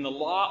something in the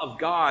law of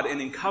God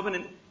and in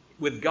covenant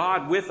with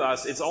God with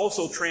us, it's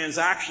also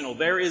transactional.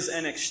 There is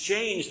an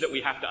exchange that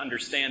we have to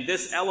understand.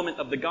 This element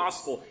of the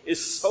gospel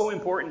is so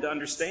important to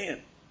understand.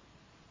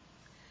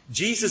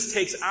 Jesus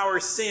takes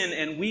our sin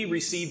and we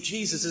receive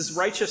Jesus'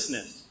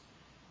 righteousness.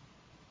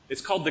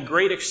 It's called the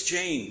great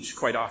exchange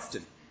quite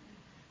often.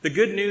 The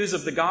good news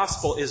of the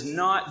gospel is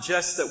not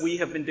just that we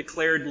have been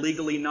declared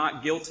legally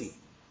not guilty.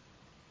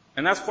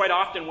 And that's quite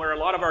often where a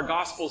lot of our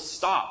gospels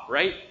stop,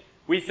 right?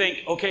 We think,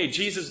 okay,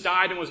 Jesus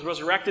died and was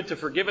resurrected to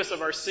forgive us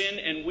of our sin,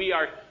 and we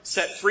are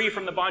set free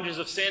from the bondages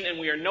of sin, and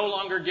we are no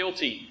longer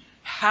guilty.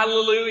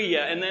 Hallelujah.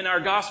 And then our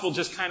gospel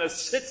just kind of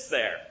sits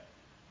there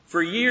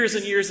for years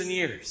and years and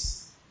years.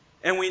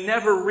 And we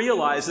never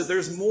realize that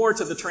there's more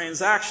to the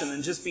transaction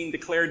than just being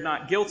declared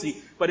not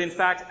guilty. But in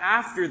fact,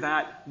 after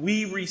that,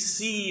 we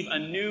receive a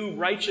new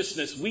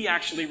righteousness. We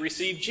actually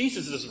receive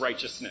Jesus'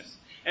 righteousness.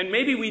 And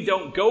maybe we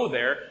don't go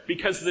there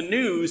because the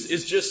news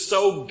is just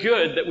so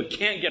good that we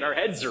can't get our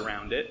heads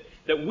around it,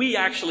 that we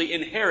actually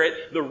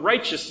inherit the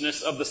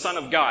righteousness of the Son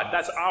of God.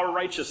 That's our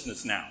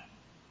righteousness now.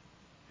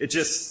 It's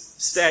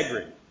just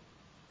staggering.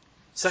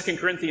 2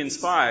 Corinthians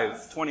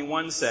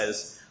 5:21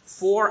 says,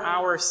 "For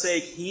our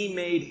sake he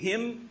made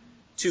him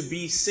to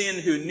be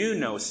sin who knew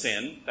no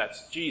sin." That's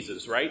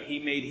Jesus, right? He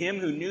made him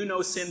who knew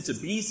no sin to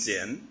be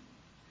sin,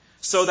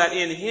 so that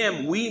in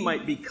him we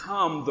might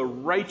become the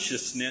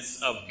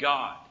righteousness of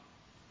God.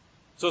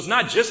 So it's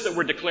not just that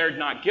we're declared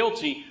not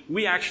guilty,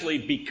 we actually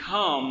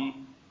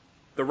become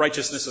the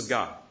righteousness of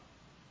God.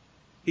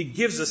 He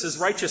gives us his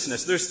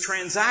righteousness. There's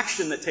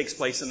transaction that takes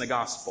place in the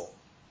gospel.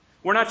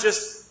 We're not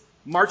just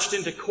marched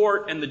into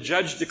court and the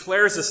judge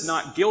declares us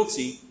not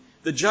guilty.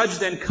 The judge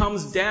then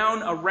comes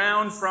down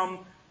around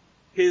from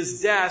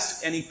his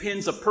desk and he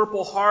pins a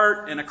purple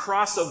heart and a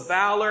cross of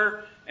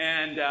valor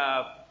and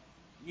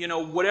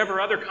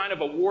whatever other kind of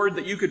award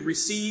that you could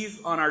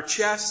receive on our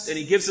chest, and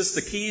he gives us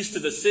the keys to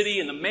the city,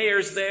 and the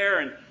mayor's there,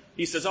 and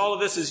he says, all of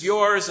this is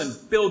yours,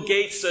 and Bill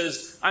Gates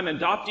says, I'm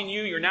adopting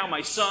you, you're now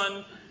my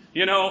son.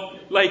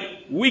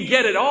 We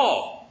get it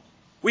all.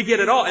 We get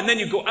it all. And then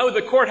you go out of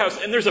the courthouse,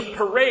 and there's a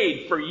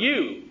parade for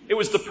you. It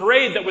was the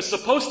parade that was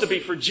supposed to be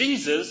for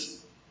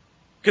Jesus,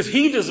 because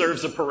he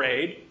deserves a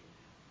parade,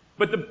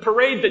 but the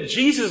parade that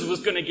Jesus was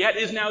going to get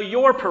is now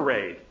your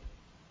parade.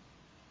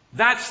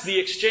 That's the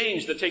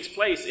exchange that takes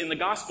place in the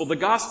gospel. The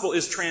gospel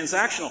is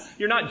transactional.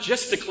 You're not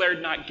just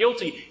declared not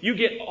guilty. You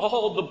get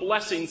all the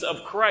blessings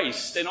of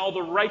Christ and all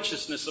the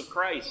righteousness of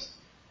Christ.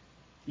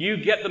 You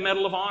get the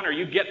Medal of Honor.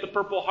 You get the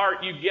Purple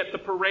Heart. You get the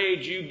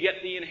parade. You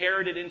get the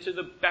inherited into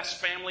the best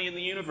family in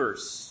the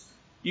universe.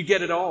 You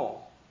get it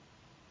all.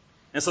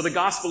 And so the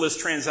gospel is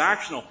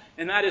transactional.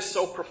 And that is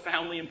so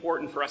profoundly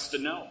important for us to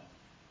know.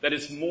 That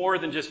it's more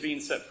than just being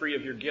set free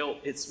of your guilt.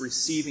 It's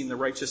receiving the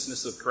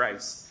righteousness of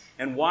Christ.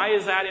 And why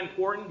is that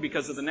important?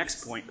 Because of the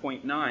next point,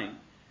 point 9.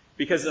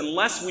 Because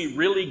unless we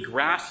really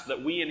grasp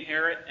that we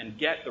inherit and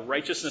get the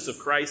righteousness of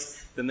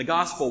Christ, then the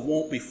gospel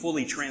won't be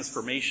fully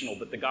transformational,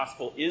 but the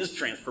gospel is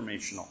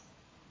transformational.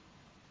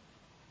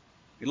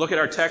 We look at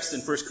our text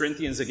in 1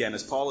 Corinthians again,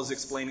 as Paul is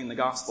explaining the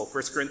gospel.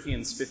 1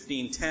 Corinthians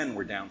 15:10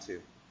 we're down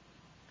to.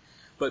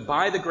 But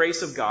by the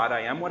grace of God,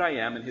 I am what I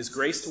am, and his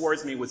grace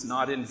towards me was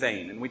not in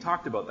vain. And we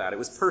talked about that. It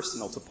was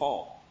personal to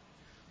Paul.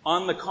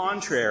 On the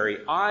contrary,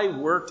 I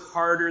worked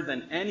harder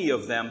than any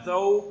of them,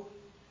 though,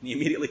 and he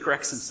immediately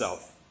corrects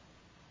himself.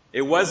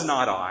 It was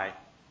not I,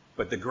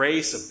 but the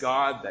grace of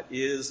God that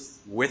is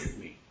with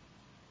me.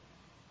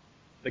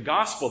 The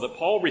gospel that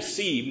Paul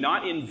received,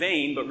 not in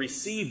vain, but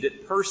received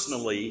it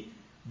personally,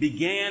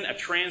 began a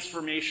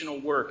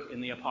transformational work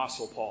in the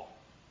Apostle Paul.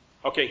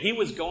 Okay, he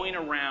was going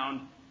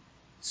around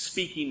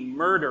speaking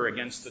murder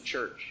against the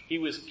church. He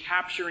was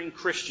capturing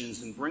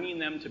Christians and bringing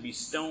them to be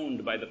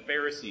stoned by the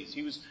Pharisees.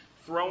 He was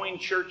throwing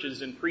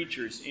churches and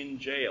preachers in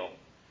jail.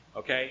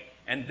 Okay?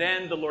 And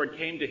then the Lord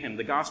came to him.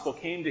 The gospel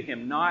came to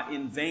him, not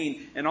in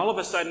vain. And all of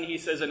a sudden he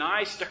says, and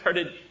I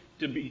started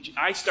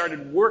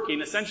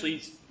working,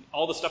 essentially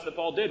all the stuff that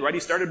Paul did, right? He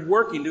started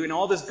working, doing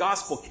all this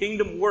gospel,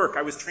 kingdom work.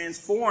 I was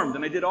transformed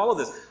and I did all of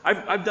this.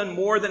 I've done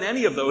more than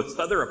any of those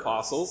other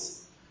apostles.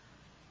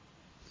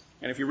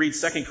 And if you read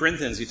 2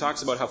 Corinthians, he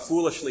talks about how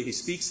foolishly he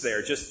speaks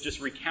there,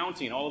 just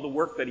recounting all of the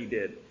work that he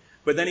did.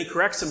 But then he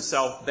corrects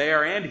himself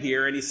there and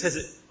here, and he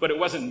says, but it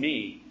wasn't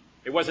me.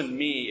 It wasn't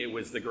me, it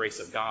was the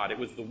grace of God. It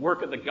was the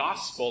work of the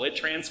gospel. It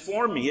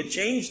transformed me. It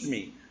changed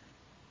me.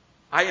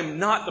 I am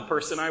not the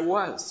person I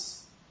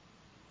was.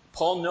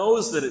 Paul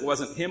knows that it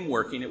wasn't him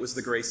working, it was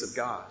the grace of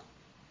God.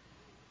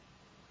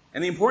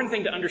 And the important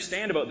thing to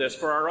understand about this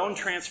for our own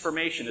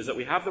transformation is that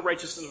we have the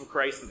righteousness of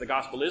Christ, that the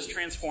gospel is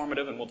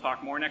transformative, and we'll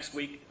talk more next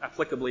week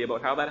applicably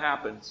about how that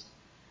happens.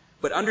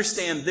 But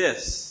understand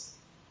this.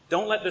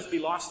 Don't let this be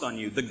lost on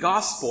you. The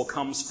gospel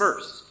comes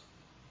first.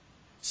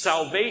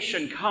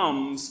 Salvation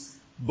comes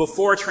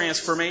before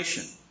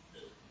transformation.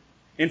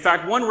 In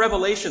fact, one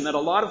revelation that a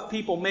lot of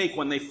people make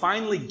when they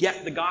finally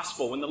get the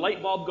gospel, when the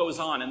light bulb goes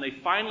on and they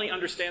finally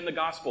understand the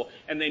gospel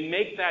and they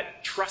make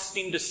that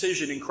trusting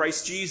decision in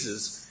Christ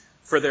Jesus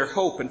for their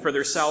hope and for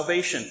their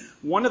salvation,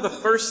 one of the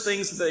first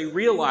things that they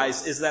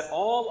realize is that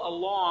all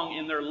along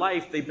in their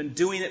life they've been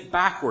doing it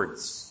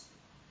backwards.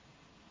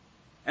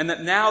 And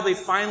that now they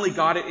finally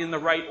got it in the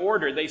right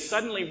order. They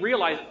suddenly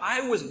realize,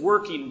 I was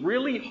working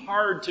really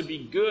hard to be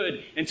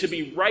good and to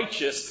be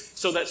righteous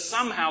so that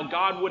somehow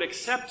God would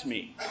accept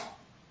me.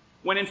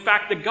 When in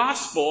fact the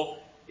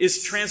gospel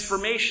is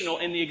transformational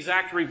in the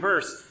exact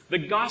reverse. The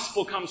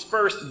gospel comes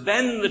first,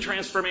 then the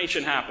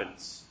transformation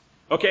happens.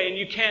 Okay, and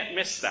you can't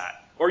miss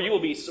that, or you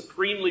will be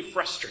supremely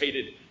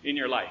frustrated in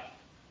your life.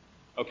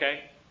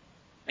 Okay?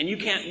 And you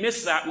can't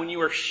miss that when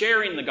you are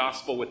sharing the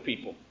gospel with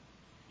people.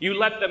 You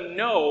let them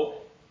know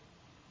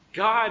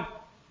God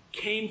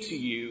came to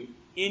you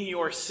in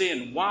your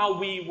sin. While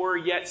we were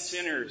yet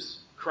sinners,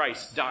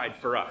 Christ died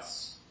for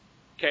us.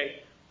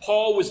 Okay?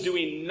 Paul was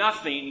doing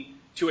nothing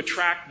to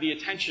attract the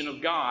attention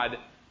of God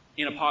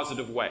in a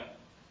positive way.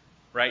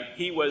 Right?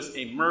 He was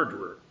a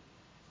murderer.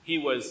 He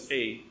was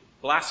a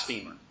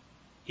blasphemer.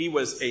 He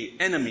was an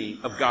enemy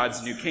of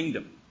God's new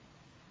kingdom.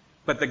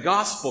 But the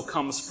gospel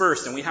comes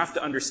first, and we have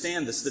to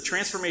understand this. The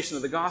transformation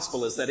of the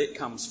gospel is that it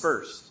comes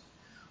first.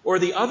 Or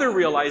the other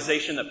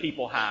realization that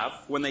people have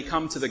when they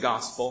come to the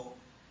gospel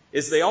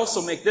is they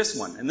also make this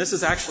one, and this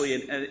is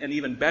actually an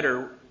even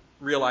better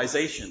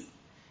realization,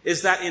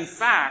 is that in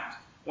fact,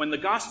 when the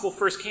gospel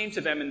first came to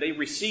them and they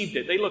received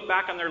it, they look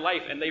back on their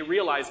life and they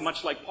realize,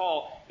 much like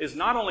Paul, is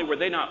not only were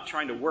they not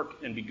trying to work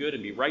and be good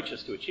and be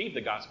righteous to achieve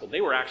the gospel,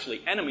 they were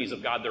actually enemies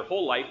of God their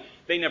whole life.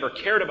 They never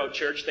cared about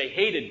church. They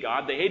hated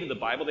God. They hated the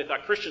Bible. They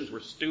thought Christians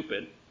were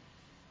stupid.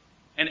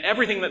 And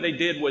everything that they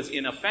did was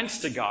in offense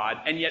to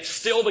God, and yet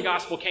still the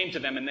gospel came to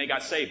them and they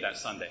got saved that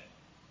Sunday,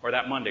 or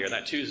that Monday, or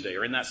that Tuesday,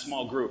 or in that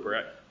small group,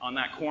 or on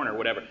that corner,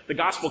 whatever. The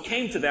gospel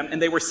came to them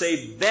and they were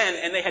saved then,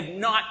 and they had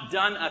not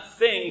done a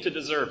thing to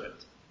deserve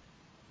it.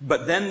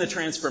 But then the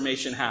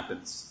transformation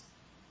happens.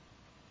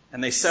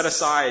 And they set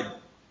aside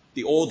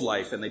the old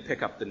life and they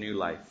pick up the new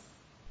life.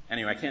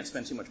 Anyway, I can't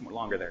spend too much more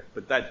longer there.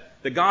 But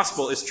the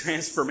gospel is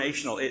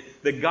transformational.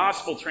 The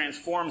gospel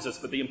transforms us,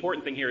 but the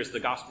important thing here is the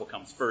gospel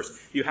comes first.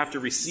 You have to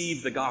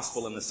receive the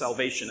gospel and the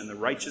salvation and the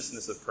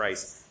righteousness of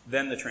Christ.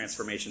 Then the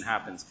transformation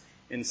happens.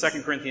 In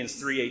 2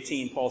 Corinthians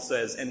 3:18, Paul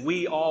says, and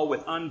we all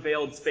with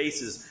unveiled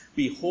faces,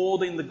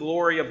 beholding the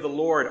glory of the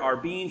Lord, are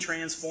being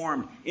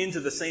transformed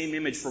into the same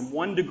image from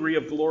one degree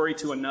of glory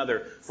to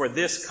another. For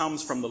this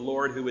comes from the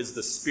Lord who is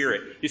the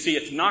Spirit. You see,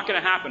 it's not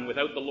going to happen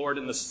without the Lord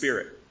and the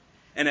Spirit.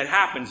 And it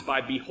happens by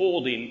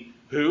beholding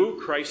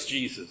who? Christ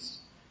Jesus.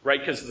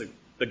 Right? Because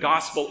the The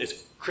gospel is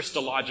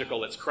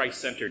Christological. It's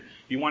Christ-centered.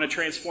 If you want to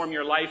transform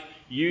your life,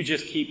 you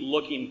just keep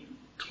looking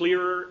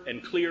clearer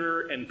and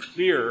clearer and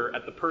clearer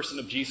at the person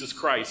of Jesus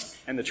Christ,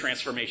 and the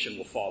transformation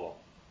will follow.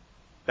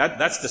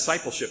 That's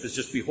discipleship, is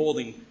just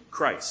beholding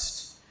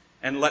Christ.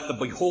 And let the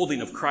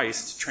beholding of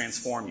Christ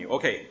transform you.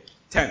 Okay,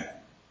 10.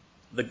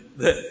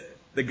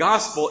 The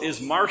gospel is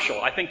martial.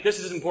 I think this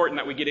is important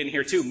that we get in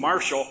here too.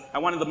 Martial. I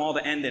wanted them all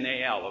to end in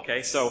AL,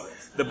 okay? So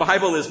the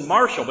Bible is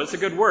martial, but it's a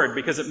good word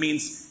because it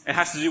means it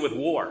has to do with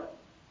war.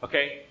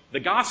 Okay? The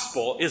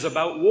gospel is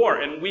about war,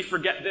 and we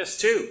forget this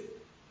too.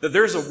 That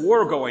there's a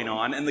war going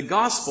on, and the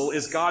gospel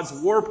is God's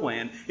war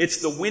plan.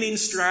 It's the winning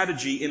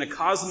strategy in a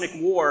cosmic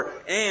war,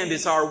 and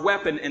it's our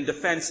weapon and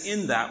defense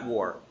in that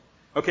war.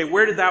 Okay,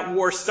 where did that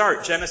war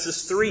start?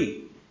 Genesis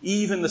 3,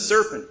 Eve and the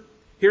serpent.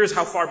 Here's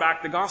how far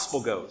back the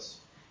gospel goes.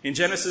 In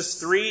Genesis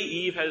 3,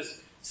 Eve has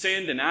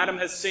sinned and Adam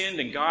has sinned,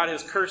 and God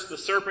has cursed the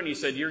serpent. He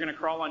said, you're going to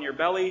crawl on your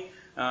belly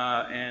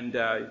and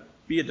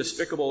be a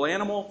despicable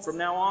animal from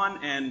now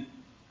on.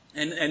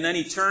 And then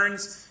he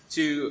turns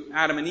to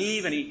Adam and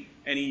Eve,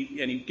 and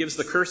he gives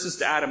the curses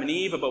to Adam and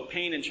Eve about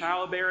pain and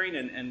childbearing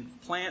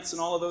and plants and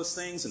all of those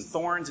things and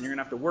thorns, and you're going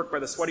to have to work by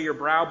the sweat of your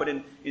brow. But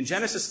in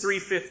Genesis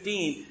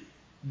 3:15,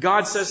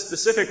 God says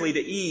specifically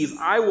to Eve,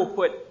 I will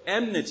put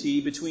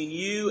enmity between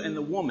you and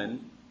the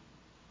woman.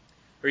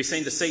 Or he's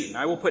saying to Satan,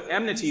 I will put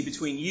enmity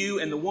between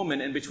you and the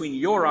woman, and between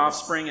your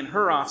offspring and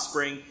her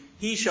offspring.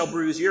 He shall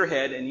bruise your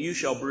head, and you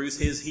shall bruise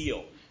his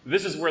heel.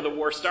 This is where the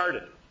war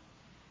started.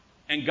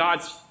 And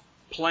God's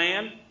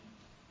plan,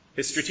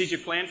 his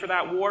strategic plan for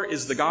that war,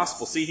 is the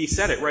gospel. See, he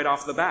said it right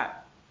off the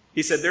bat.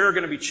 He said there are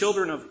going to be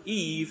children of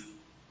Eve,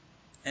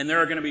 and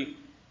there are going to be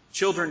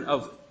children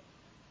of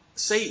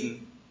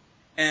Satan,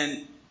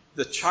 and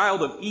the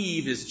child of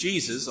Eve is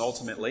Jesus,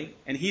 ultimately,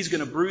 and he's going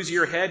to bruise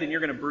your head, and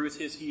you're going to bruise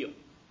his heel.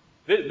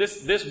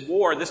 This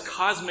war, this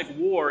cosmic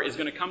war, is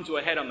going to come to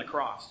a head on the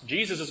cross.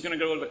 Jesus is going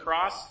to go to the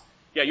cross.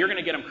 Yeah, you're going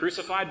to get him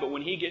crucified, but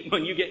when you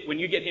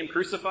get him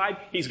crucified,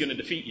 he's going to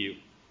defeat you.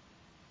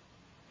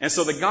 And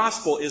so the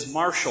gospel is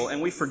martial, and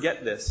we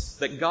forget this,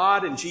 that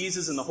God and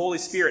Jesus and the Holy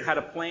Spirit had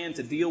a plan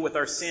to deal with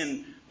our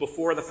sin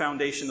before the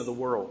foundation of the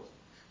world.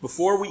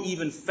 Before we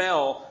even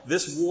fell,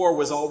 this war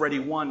was already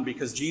won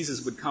because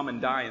Jesus would come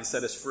and die and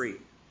set us free.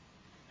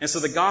 And so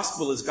the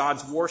gospel is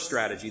God's war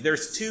strategy.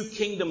 There's two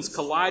kingdoms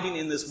colliding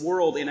in this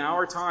world in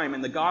our time,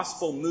 and the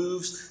gospel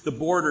moves the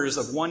borders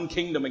of one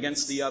kingdom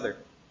against the other.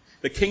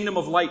 The kingdom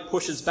of light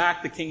pushes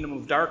back the kingdom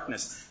of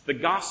darkness. The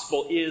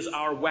gospel is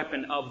our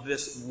weapon of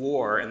this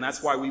war, and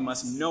that's why we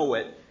must know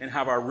it and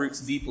have our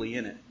roots deeply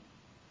in it.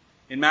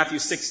 In Matthew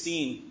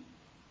 16,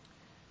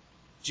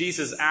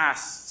 Jesus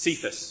asked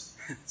Cephas,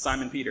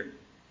 Simon Peter,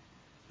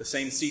 the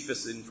same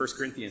Cephas in 1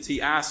 Corinthians,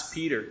 he asked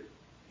Peter,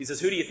 he says,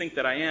 who do you think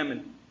that I am?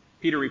 And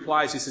Peter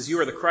replies, he says, you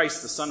are the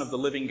Christ, the Son of the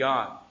living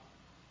God.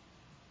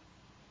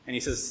 And he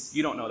says,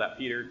 you don't know that,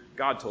 Peter.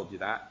 God told you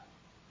that.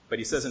 But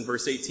he says in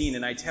verse 18,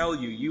 and I tell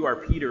you, you are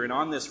Peter, and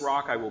on this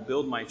rock I will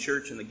build my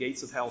church, and the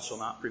gates of hell shall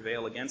not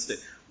prevail against it.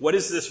 What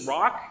is this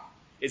rock?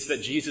 It's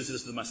that Jesus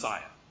is the Messiah.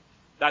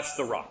 That's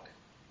the rock.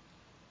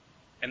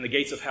 And the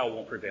gates of hell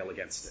won't prevail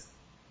against it.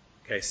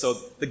 Okay, so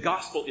the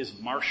gospel is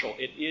martial.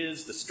 It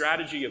is the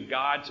strategy of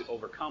God to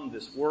overcome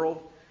this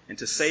world and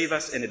to save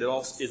us, and it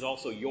is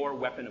also your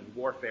weapon of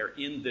warfare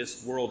in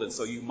this world, and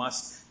so you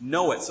must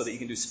know it so that you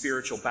can do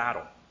spiritual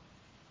battle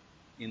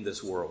in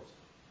this world.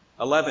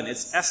 11,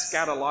 it's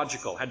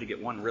eschatological. Had to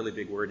get one really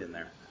big word in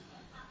there.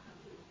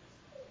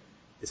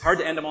 It's hard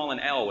to end them all in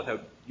L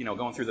without,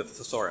 going through the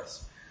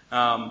thesaurus.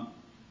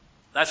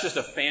 That's just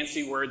a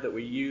fancy word that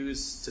we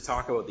use to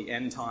talk about the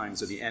end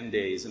times or the end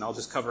days, and I'll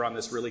just cover on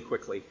this really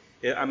quickly.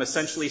 I'm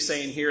essentially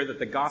saying here that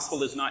the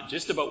gospel is not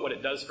just about what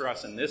it does for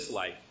us in this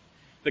life.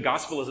 The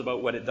gospel is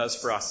about what it does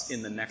for us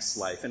in the next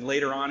life. And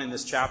later on in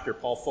this chapter,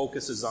 Paul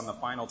focuses on the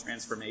final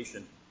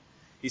transformation.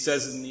 He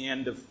says in the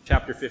end of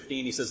chapter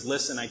 15, he says,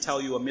 listen, I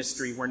tell you a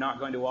mystery. We're not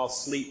going to all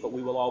sleep, but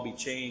we will all be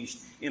changed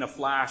in a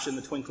flash, in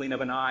the twinkling of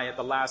an eye, at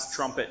the last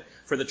trumpet.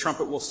 For the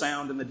trumpet will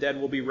sound, and the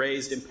dead will be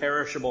raised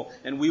imperishable,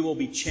 and we will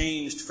be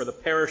changed. For the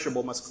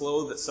perishable must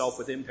clothe itself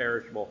with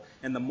imperishable,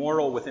 and the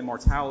mortal with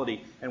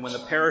immortality. And when the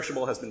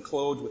perishable has been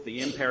clothed with the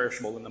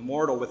imperishable, and the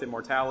mortal with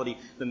immortality,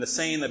 then the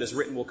saying that is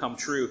written will come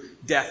true.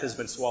 Death has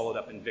been swallowed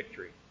up in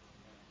victory.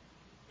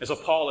 And so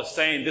Paul is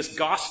saying this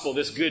gospel,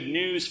 this good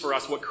news for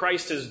us, what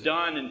Christ has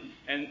done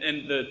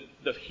and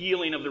the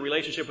healing of the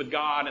relationship with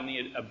God and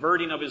the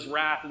averting of his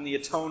wrath and the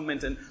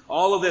atonement and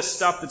all of this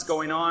stuff that's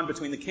going on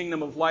between the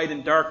kingdom of light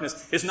and darkness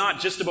is not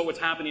just about what's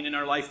happening in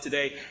our life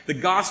today. The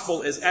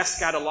gospel is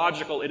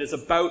eschatological. It is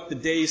about the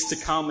days to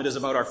come. It is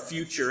about our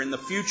future. In the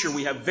future,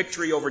 we have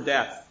victory over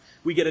death.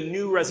 We get a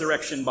new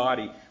resurrection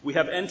body. We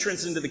have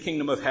entrance into the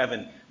kingdom of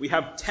heaven. We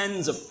have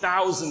tens of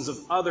thousands of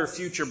other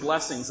future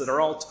blessings that are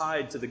all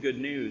tied to the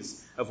good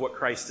news of what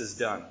Christ has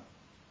done.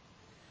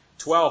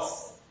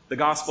 12th, the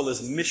gospel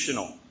is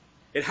missional.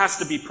 It has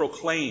to be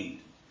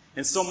proclaimed.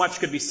 And so much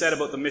could be said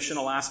about the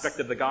missional aspect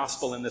of the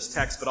gospel in this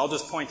text, but I'll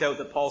just point out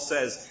that Paul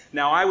says,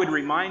 "Now I would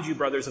remind you,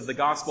 brothers, of the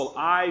gospel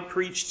I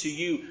preached to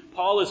you."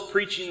 Paul is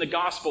preaching the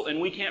gospel, and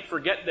we can't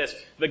forget this.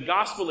 The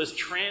gospel is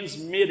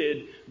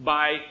transmitted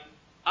by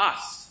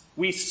us.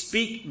 We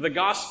speak the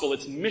gospel.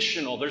 It's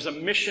missional. There's a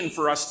mission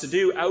for us to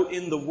do out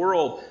in the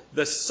world.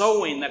 The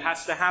sowing that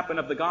has to happen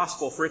of the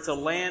gospel for it to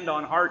land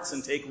on hearts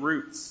and take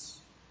roots.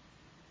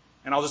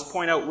 And I'll just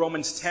point out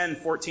Romans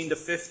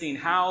 10:14-15.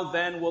 "How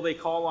then will they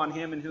call on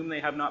him in whom they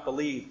have not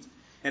believed?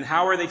 And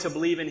how are they to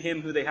believe in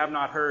him who they have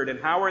not heard? And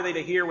how are they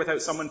to hear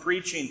without someone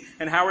preaching?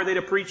 And how are they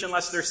to preach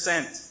unless they're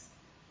sent?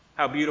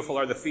 How beautiful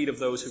are the feet of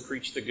those who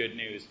preach the good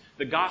news."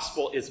 The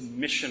gospel is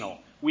missional.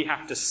 We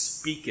have to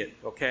speak it,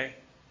 okay?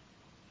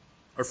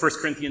 Or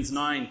 1 Corinthians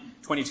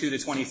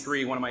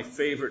 9:22-23, one of my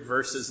favorite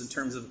verses in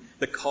terms of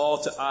the call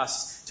to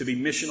us to be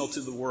missional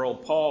to the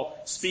world. Paul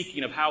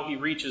speaking of how he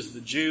reaches the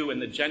Jew and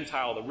the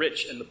Gentile, the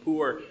rich and the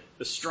poor,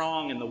 the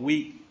strong and the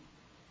weak.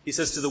 He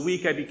says, "To the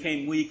weak I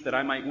became weak, that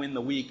I might win the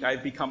weak. I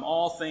have become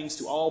all things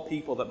to all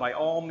people, that by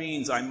all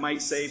means I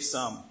might save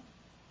some.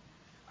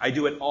 I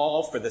do it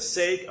all for the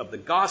sake of the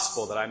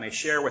gospel, that I may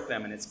share with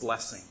them in its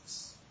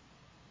blessings."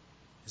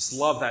 Just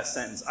love that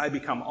sentence. I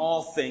become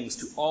all things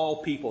to all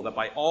people, that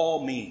by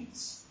all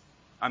means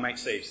I might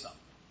save some.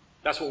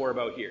 That's what we're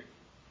about here.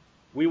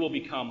 We will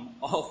become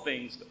all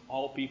things to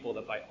all people,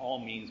 that by all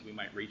means we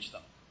might reach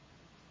them.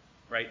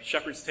 Right?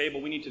 Shepherd's Table,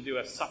 we need to do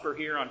a supper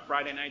here on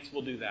Friday nights.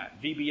 We'll do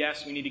that.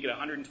 VBS, we need to get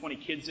 120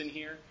 kids in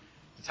here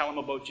to tell them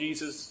about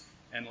Jesus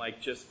and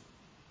just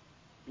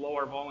blow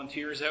our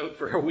volunteers out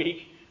for a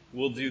week.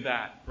 We'll do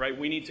that. Right?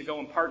 We need to go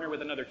and partner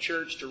with another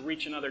church to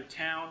reach another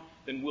town.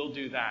 Then we'll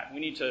do that. We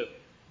need to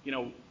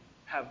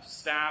have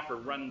staff or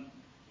run,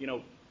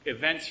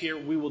 events here.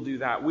 We will do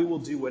that. We will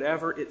do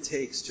whatever it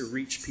takes to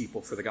reach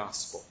people for the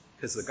gospel,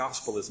 because the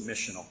gospel is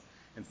missional.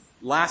 And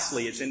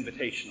lastly, it's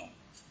invitational.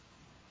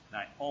 And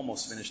I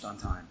almost finished on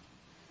time.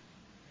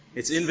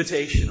 It's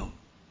invitational.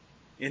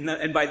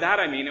 And by that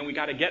I mean, and we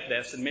got to get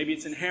this, and maybe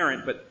it's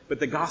inherent, but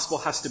the gospel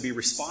has to be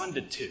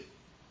responded to.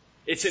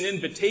 It's an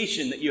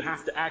invitation that you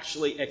have to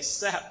actually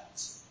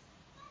accept.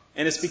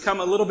 And it's become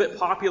a little bit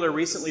popular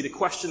recently to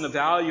question the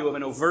value of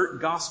an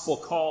overt gospel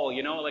call,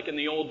 like in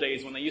the old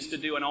days when they used to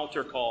do an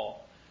altar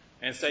call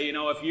and say,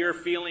 if you're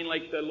feeling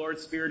like the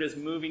Lord's Spirit is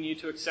moving you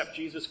to accept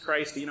Jesus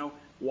Christ,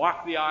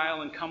 walk the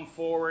aisle and come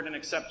forward and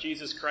accept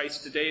Jesus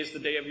Christ. Today is the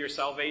day of your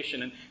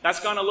salvation. And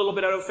that's gone a little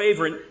bit out of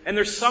favor. And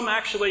there's some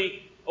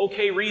actually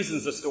okay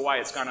reasons as to why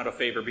it's gone out of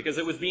favor, because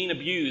it was being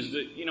abused.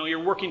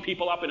 You're working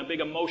people up in a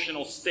big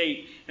emotional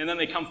state, and then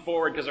they come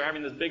forward because they're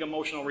having this big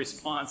emotional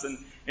response, and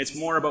it's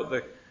more about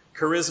the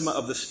charisma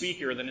of the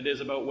speaker than it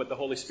is about what the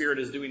Holy Spirit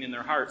is doing in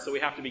their heart. So we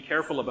have to be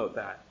careful about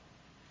that.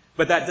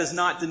 But that does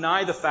not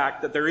deny the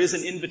fact that there is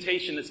an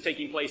invitation that's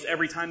taking place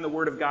every time the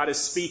Word of God is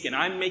speaking.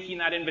 I'm making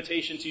that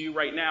invitation to you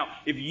right now.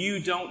 If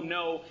you don't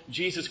know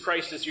Jesus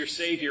Christ as your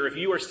Savior, if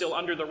you are still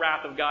under the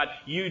wrath of God,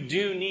 you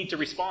do need to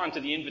respond to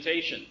the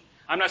invitation.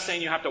 I'm not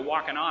saying you have to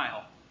walk an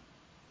aisle,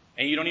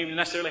 and you don't even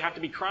necessarily have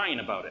to be crying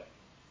about it.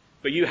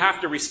 But you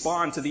have to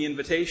respond to the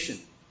invitation.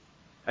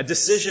 A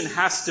decision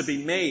has to be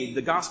made.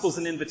 The gospel is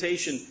an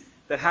invitation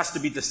that has to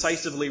be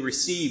decisively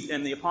received.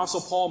 And the Apostle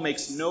Paul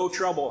has no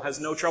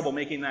trouble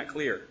making that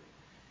clear.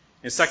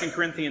 In 2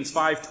 Corinthians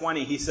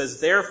 5:20, he says,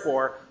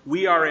 "Therefore,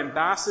 we are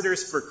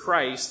ambassadors for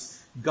Christ,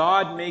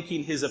 God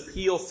making his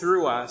appeal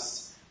through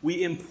us.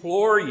 We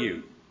implore you,"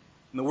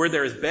 and the word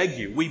there is beg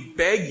you, "we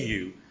beg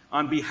you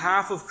on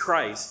behalf of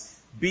Christ,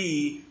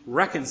 be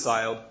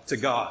reconciled to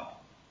God."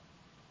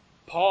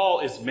 Paul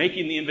is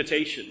making the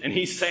invitation, and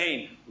he's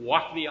saying,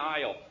 walk the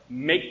aisle,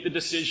 make the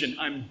decision.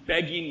 I'm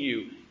begging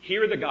you,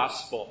 hear the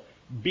gospel,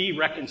 be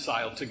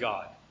reconciled to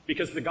God.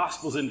 Because the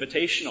gospel's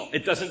invitational.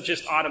 It doesn't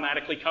just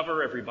automatically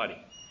cover everybody.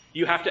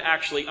 You have to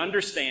actually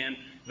understand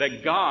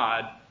that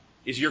God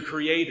is your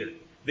creator,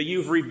 that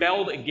you've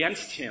rebelled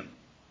against him,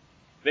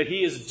 that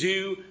he is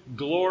due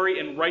glory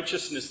and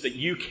righteousness that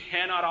you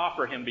cannot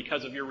offer him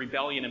because of your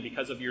rebellion and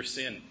because of your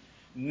sin.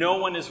 No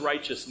one is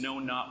righteous, no,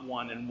 not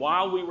one. And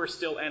while we were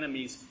still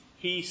enemies,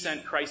 he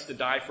sent Christ to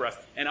die for us.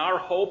 And our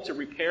hope to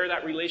repair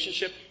that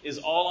relationship is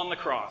all on the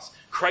cross.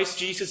 Christ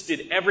Jesus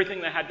did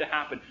everything that had to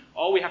happen.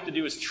 All we have to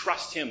do is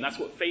trust him. That's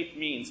what faith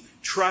means.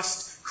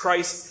 Trust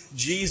Christ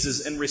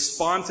Jesus and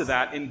respond to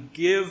that and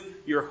give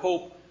your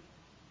hope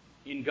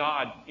in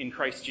God, in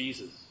Christ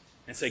Jesus.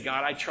 And say,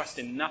 God, I trust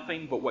in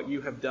nothing but what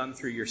you have done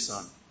through your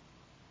Son.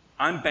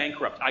 I'm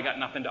bankrupt. I got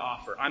nothing to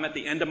offer. I'm at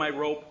the end of my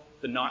rope.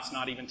 The knot's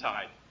not even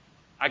tied.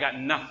 I got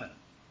nothing.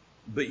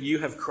 But you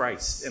have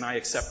Christ, and I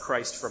accept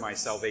Christ for my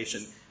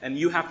salvation. And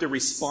you have to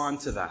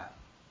respond to that.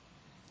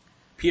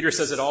 Peter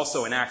says it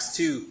also in Acts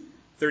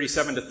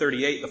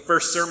 2:37-38, the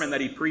first sermon that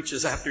he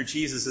preaches after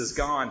Jesus is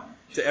gone,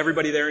 to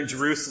everybody there in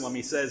Jerusalem.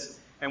 He says,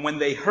 "And when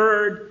they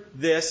heard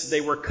this, they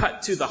were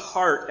cut to the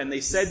heart, and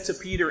they said to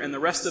Peter and the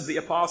rest of the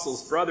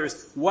apostles,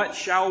 'Brothers, what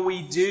shall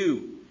we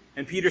do?'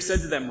 And Peter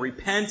said to them,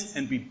 'Repent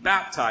and be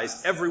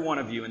baptized, every one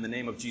of you, in the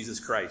name of Jesus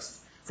Christ,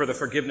 for the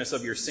forgiveness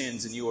of your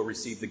sins, and you will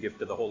receive the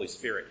gift of the Holy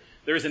Spirit.'"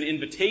 There's an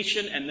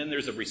invitation, and then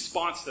there's a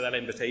response to that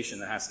invitation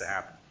that has to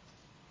happen.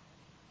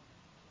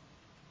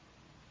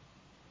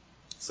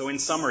 So in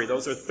summary,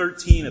 those are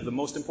 13 of the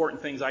most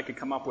important things I could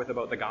come up with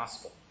about the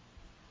gospel.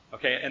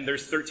 Okay, and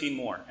there's 13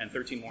 more, and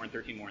 13 more, and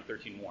 13 more, and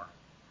 13 more.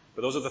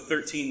 But those are the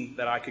 13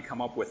 that I could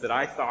come up with that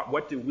I thought,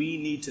 what do we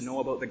need to know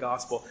about the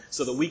gospel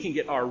so that we can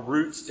get our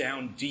roots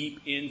down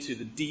deep into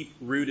the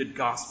deep-rooted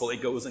gospel?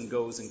 It goes and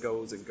goes and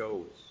goes and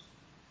goes.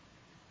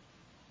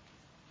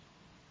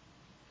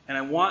 And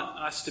I want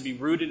us to be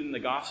rooted in the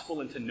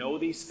gospel and to know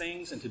these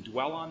things and to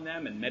dwell on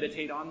them and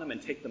meditate on them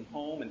and take them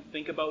home and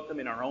think about them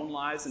in our own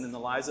lives and in the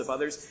lives of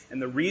others.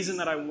 And the reason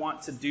that I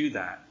want to do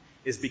that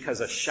is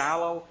because a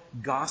shallow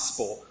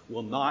gospel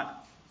will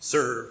not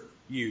serve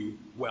you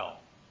well.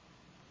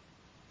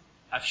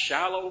 A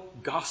shallow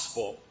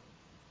gospel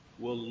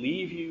will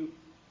leave you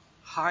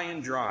high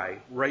and dry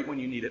right when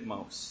you need it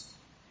most.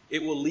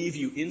 It will leave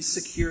you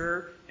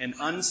insecure and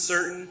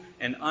uncertain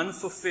and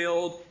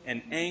unfulfilled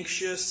and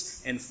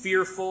anxious and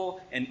fearful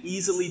and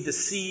easily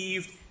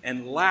deceived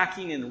and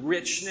lacking in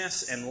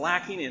richness and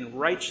lacking in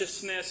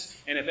righteousness.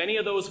 And if any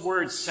of those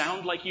words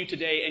sound like you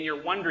today and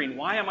you're wondering,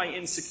 why am I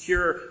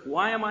insecure?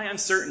 Why am I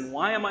uncertain?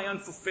 Why am I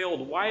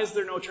unfulfilled? Why is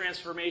there no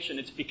transformation?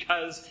 It's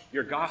because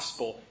your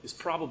gospel is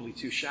probably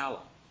too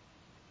shallow.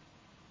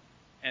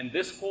 And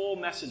this whole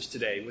message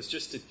today was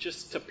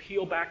just to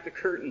peel back the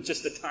curtain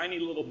just a tiny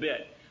little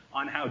bit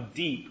on how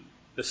deep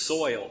the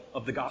soil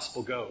of the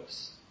gospel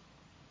goes.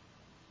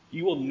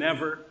 You will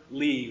never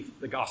leave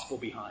the gospel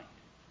behind.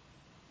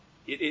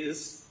 It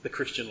is the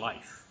Christian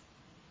life.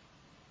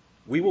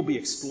 We will be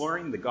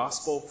exploring the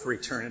gospel for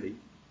eternity.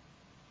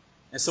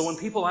 And so when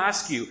people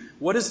ask you,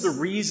 what is the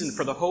reason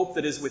for the hope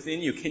that is within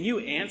you? Can you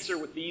answer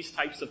with these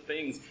types of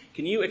things?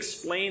 Can you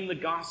explain the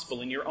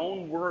gospel in your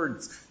own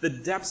words, the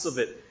depths of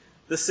it,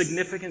 the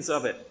significance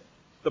of it,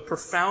 the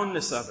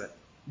profoundness of it?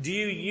 Do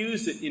you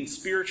use it in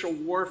spiritual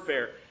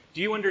warfare?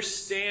 Do you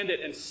understand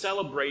it and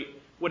celebrate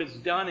what it's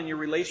done in your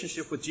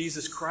relationship with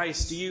Jesus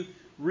Christ? Do you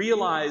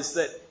realize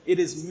that it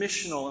is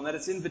missional and that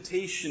it's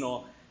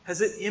invitational?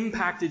 Has it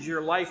impacted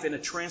your life in a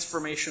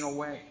transformational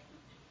way?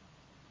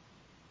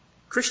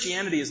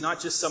 Christianity is not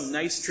just some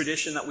nice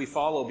tradition that we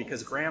follow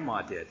because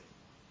Grandma did.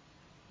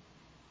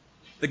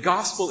 The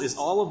gospel is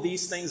all of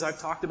these things I've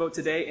talked about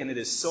today, and it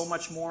is so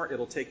much more.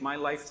 It'll take my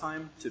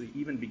lifetime to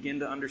even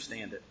begin to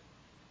understand it.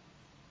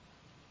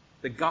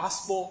 The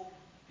gospel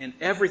and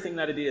everything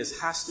that it is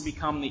has to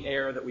become the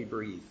air that we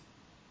breathe.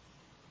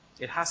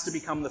 It has to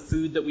become the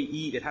food that we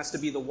eat. It has to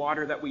be the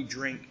water that we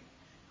drink.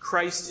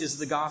 Christ is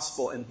the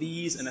gospel, and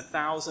these and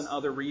 1,000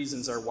 other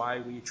reasons are why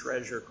we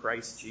treasure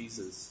Christ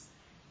Jesus.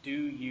 Do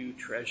you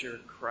treasure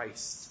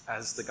Christ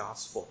as the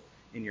gospel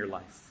in your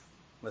life?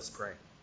 Let's pray.